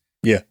things.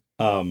 Yeah.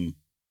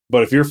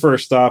 But if your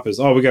first stop is,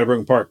 we got to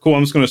bring a part. Cool,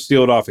 I'm just going to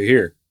steal it off of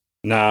here.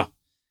 Nah.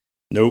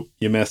 Nope,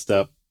 you messed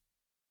up.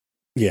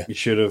 Yeah. You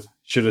should have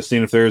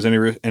seen if there's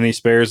any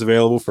spares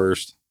available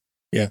first.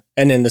 Yeah.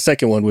 And then the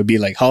second one would be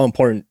like, how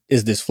important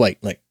is this flight?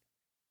 Like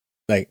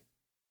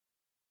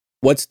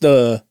what's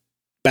the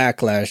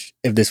backlash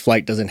if this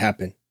flight doesn't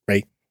happen,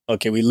 right?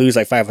 Okay, we lose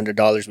like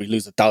 $500, we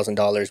lose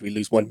 $1,000, we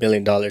lose $1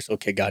 million.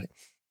 Okay, got it.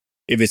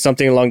 If it's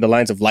something along the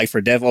lines of life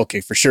or death,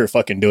 okay, for sure,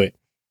 fucking do it.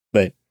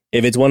 But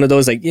if it's one of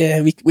those like,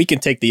 yeah, we can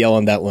take the L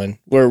on that one,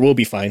 we'll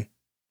be fine.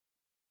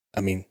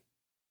 I mean,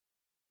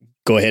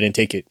 go ahead and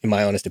take it, in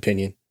my honest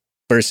opinion.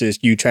 Versus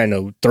you trying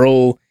to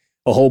throw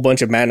a whole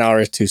bunch of man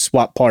hours to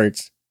swap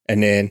parts,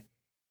 and then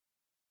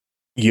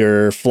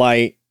your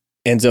flight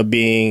ends up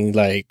being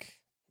like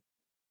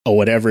a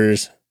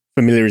whatever's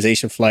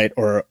familiarization flight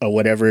or a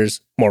whatever's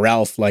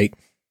morale flight,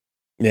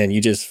 then you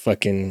just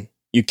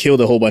you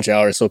killed a whole bunch of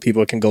hours so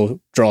people can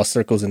go draw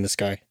circles in the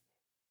sky.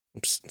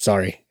 I'm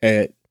sorry.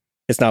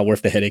 It's not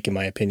worth the headache, in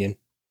my opinion.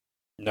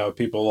 No,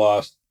 people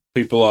lost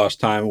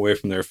time away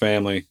from their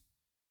family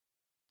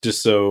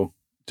just so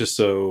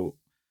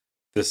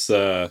this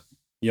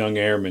young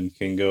airman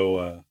can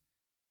go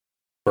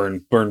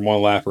burn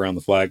one lap around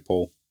the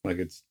flagpole.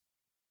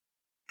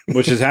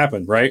 Which has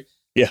happened, right?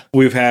 Yeah.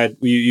 You've had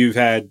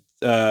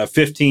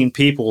 15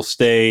 people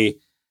stay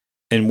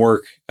and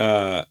work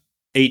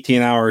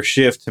 18-hour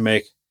shift to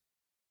make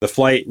the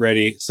flight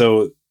ready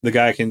so the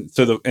guy can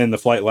and the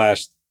flight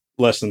lasts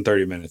less than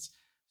 30 minutes.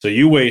 So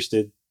you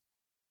wasted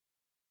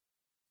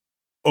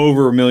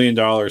over $1 million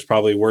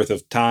probably worth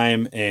of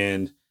time,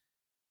 and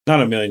not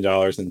 $1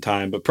 million in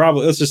time, but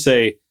probably, let's just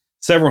say,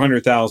 several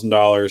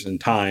 $100,000 in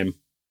time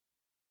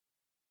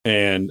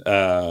and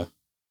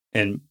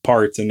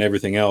parts and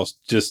everything else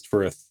just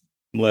for a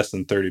less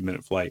than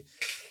 30-minute flight.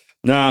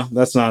 No,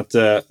 that's not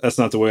the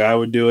way I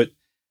would do it.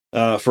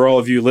 For all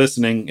of you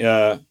listening,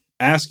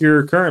 ask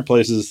your current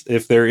places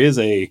if there is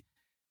a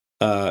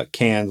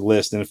canned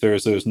list, and if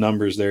there's those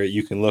numbers there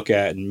you can look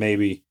at and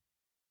maybe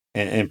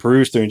and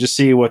peruse through and just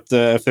see what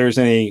if there's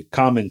any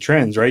common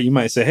trends, right? You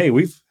might say, hey,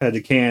 we've had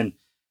to can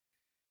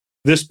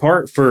this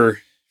part for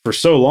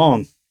so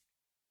long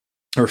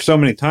or so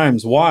many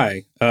times.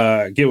 Why?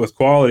 Get with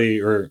quality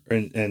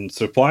and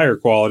supplier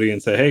quality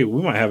and say, hey,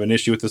 we might have an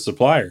issue with the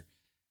supplier.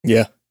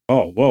 Yeah.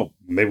 Oh, well,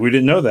 maybe we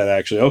didn't know that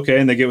actually. Okay.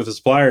 And they get with the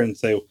supplier and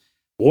say,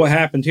 what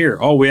happened here?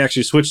 Oh, we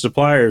actually switched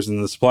suppliers, and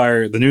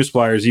the new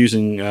supplier is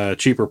using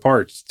cheaper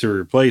parts to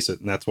replace it.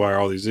 And that's why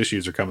all these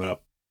issues are coming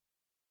up.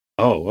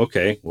 Oh,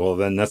 okay. Well,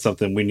 then that's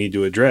something we need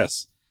to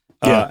address.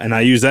 Yeah. And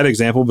I use that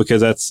example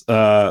because that's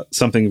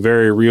something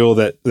very real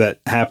that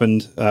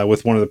happened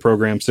with one of the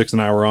programs Six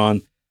and I were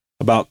on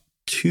about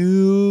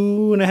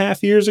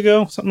 2.5 years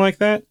ago, something like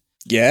that.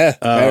 Yeah.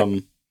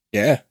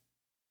 Yeah.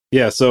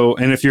 Yeah. So,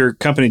 and if your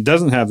company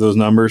doesn't have those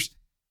numbers,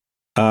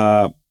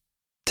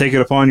 take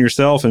it upon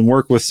yourself and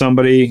work with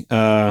somebody,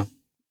 one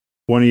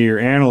of your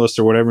analysts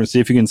or whatever, and see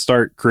if you can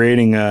start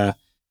creating a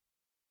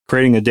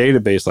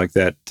database like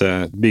that.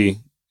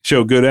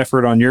 Show good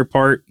effort on your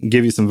part, and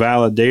give you some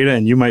valid data,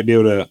 and you might be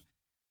able to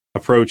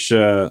approach,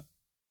 the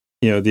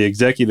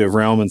executive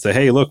realm and say,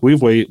 "Hey, look,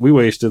 we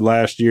wasted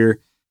last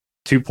year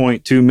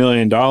 $2.2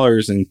 million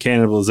in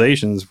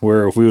cannibalizations.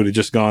 Where if we would have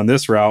just gone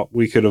this route,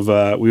 we would have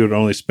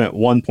only spent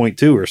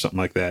 1.2 or something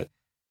like that."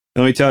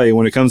 Let me tell you,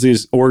 when it comes to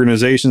these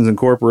organizations and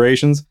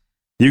corporations,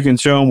 you can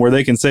show them where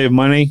they can save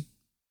money,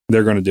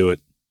 they're going to do it.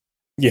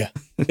 Yeah,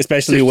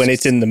 especially when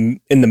it's in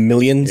the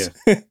millions.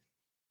 Yeah.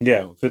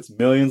 Yeah, if it's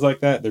millions like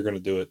that, they're going to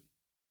do it.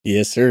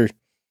 Yes, sir.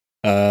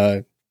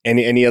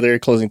 Any other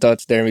closing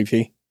thoughts there,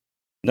 MVP?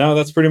 No,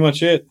 that's pretty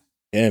much it.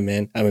 Yeah,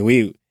 man. I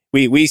mean,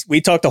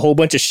 we talked a whole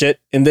bunch of shit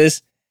in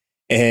this,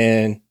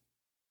 and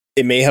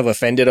it may have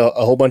offended a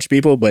whole bunch of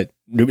people, but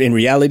in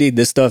reality,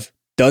 this stuff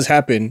does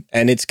happen,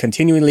 and it's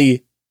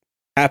continually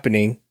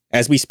happening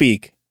as we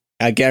speak.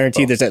 I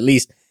guarantee there's at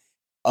least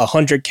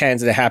 100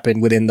 cans that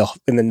happened within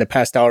the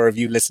past hour of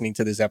you listening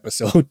to this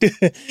episode.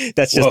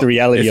 That's just the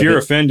reality. If you're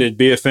offended,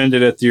 be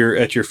offended at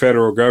your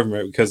federal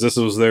government, because this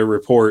was their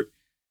report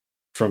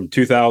from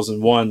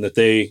 2001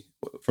 that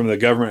from the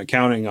government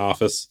accounting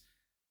office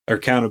or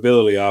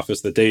accountability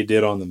office that they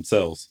did on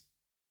themselves.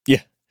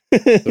 Yeah.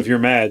 So if you're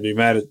mad, be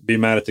mad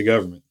at the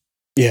government.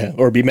 Yeah,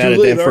 or be mad at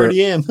them for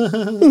be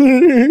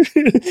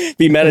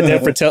mad at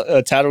them for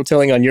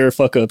tattletelling on your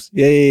fuck ups.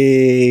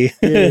 Yay!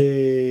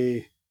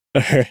 Yay!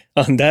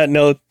 On that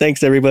note,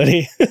 thanks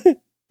everybody.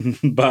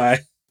 Bye.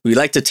 We'd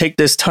like to take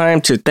this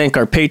time to thank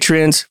our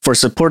patrons for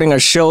supporting our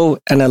show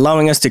and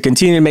allowing us to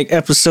continue to make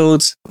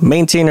episodes,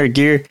 maintain our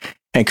gear,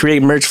 and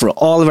create merch for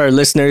all of our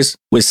listeners,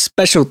 with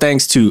special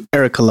thanks to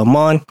Erica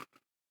Lamont,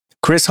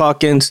 Chris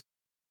Hawkins,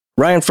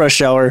 Ryan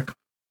Freshour,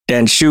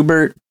 Dan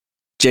Schubert,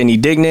 Jenny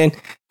Dignan,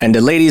 and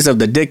the ladies of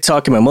the Dick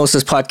Talk and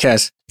Mimosas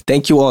podcast.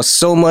 Thank you all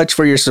so much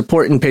for your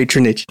support and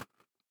patronage.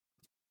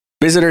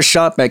 Visit our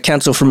shop at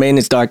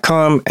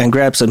cancelformaintenance.com and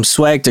grab some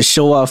swag to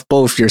show off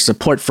both your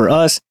support for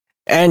us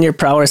and your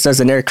prowess as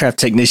an aircraft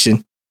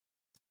technician.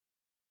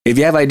 If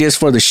you have ideas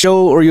for the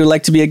show or you'd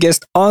like to be a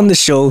guest on the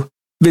show,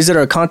 visit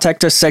our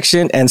contact us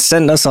section and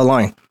send us a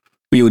line.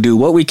 We will do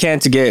what we can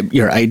to get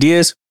your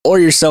ideas or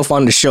yourself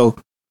on the show.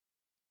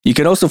 You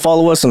can also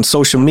follow us on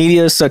social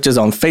media, such as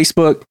on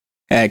Facebook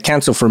at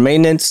Cancel for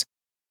Maintenance,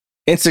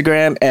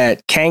 Instagram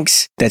at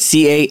Canx, that's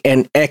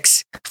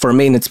CANX for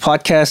Maintenance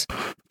Podcast,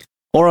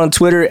 or on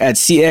Twitter at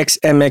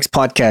CXMX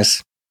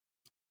Podcast.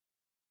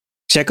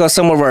 Check out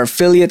some of our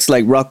affiliates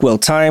like Rockwell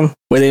Time,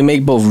 where they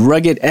make both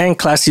rugged and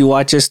classy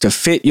watches to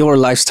fit your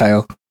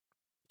lifestyle.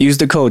 Use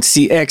the code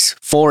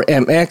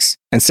CX4MX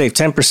and save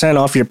 10%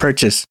 off your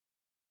purchase.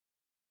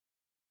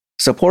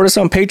 Support us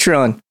on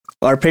Patreon.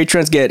 Our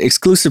patrons get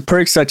exclusive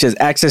perks such as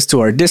access to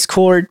our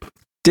Discord,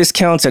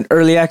 discounts and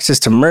early access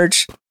to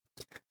merch,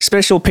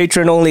 special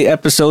patron-only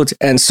episodes,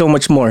 and so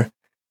much more.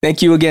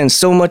 Thank you again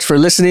so much for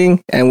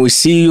listening, and we'll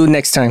see you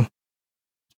next time.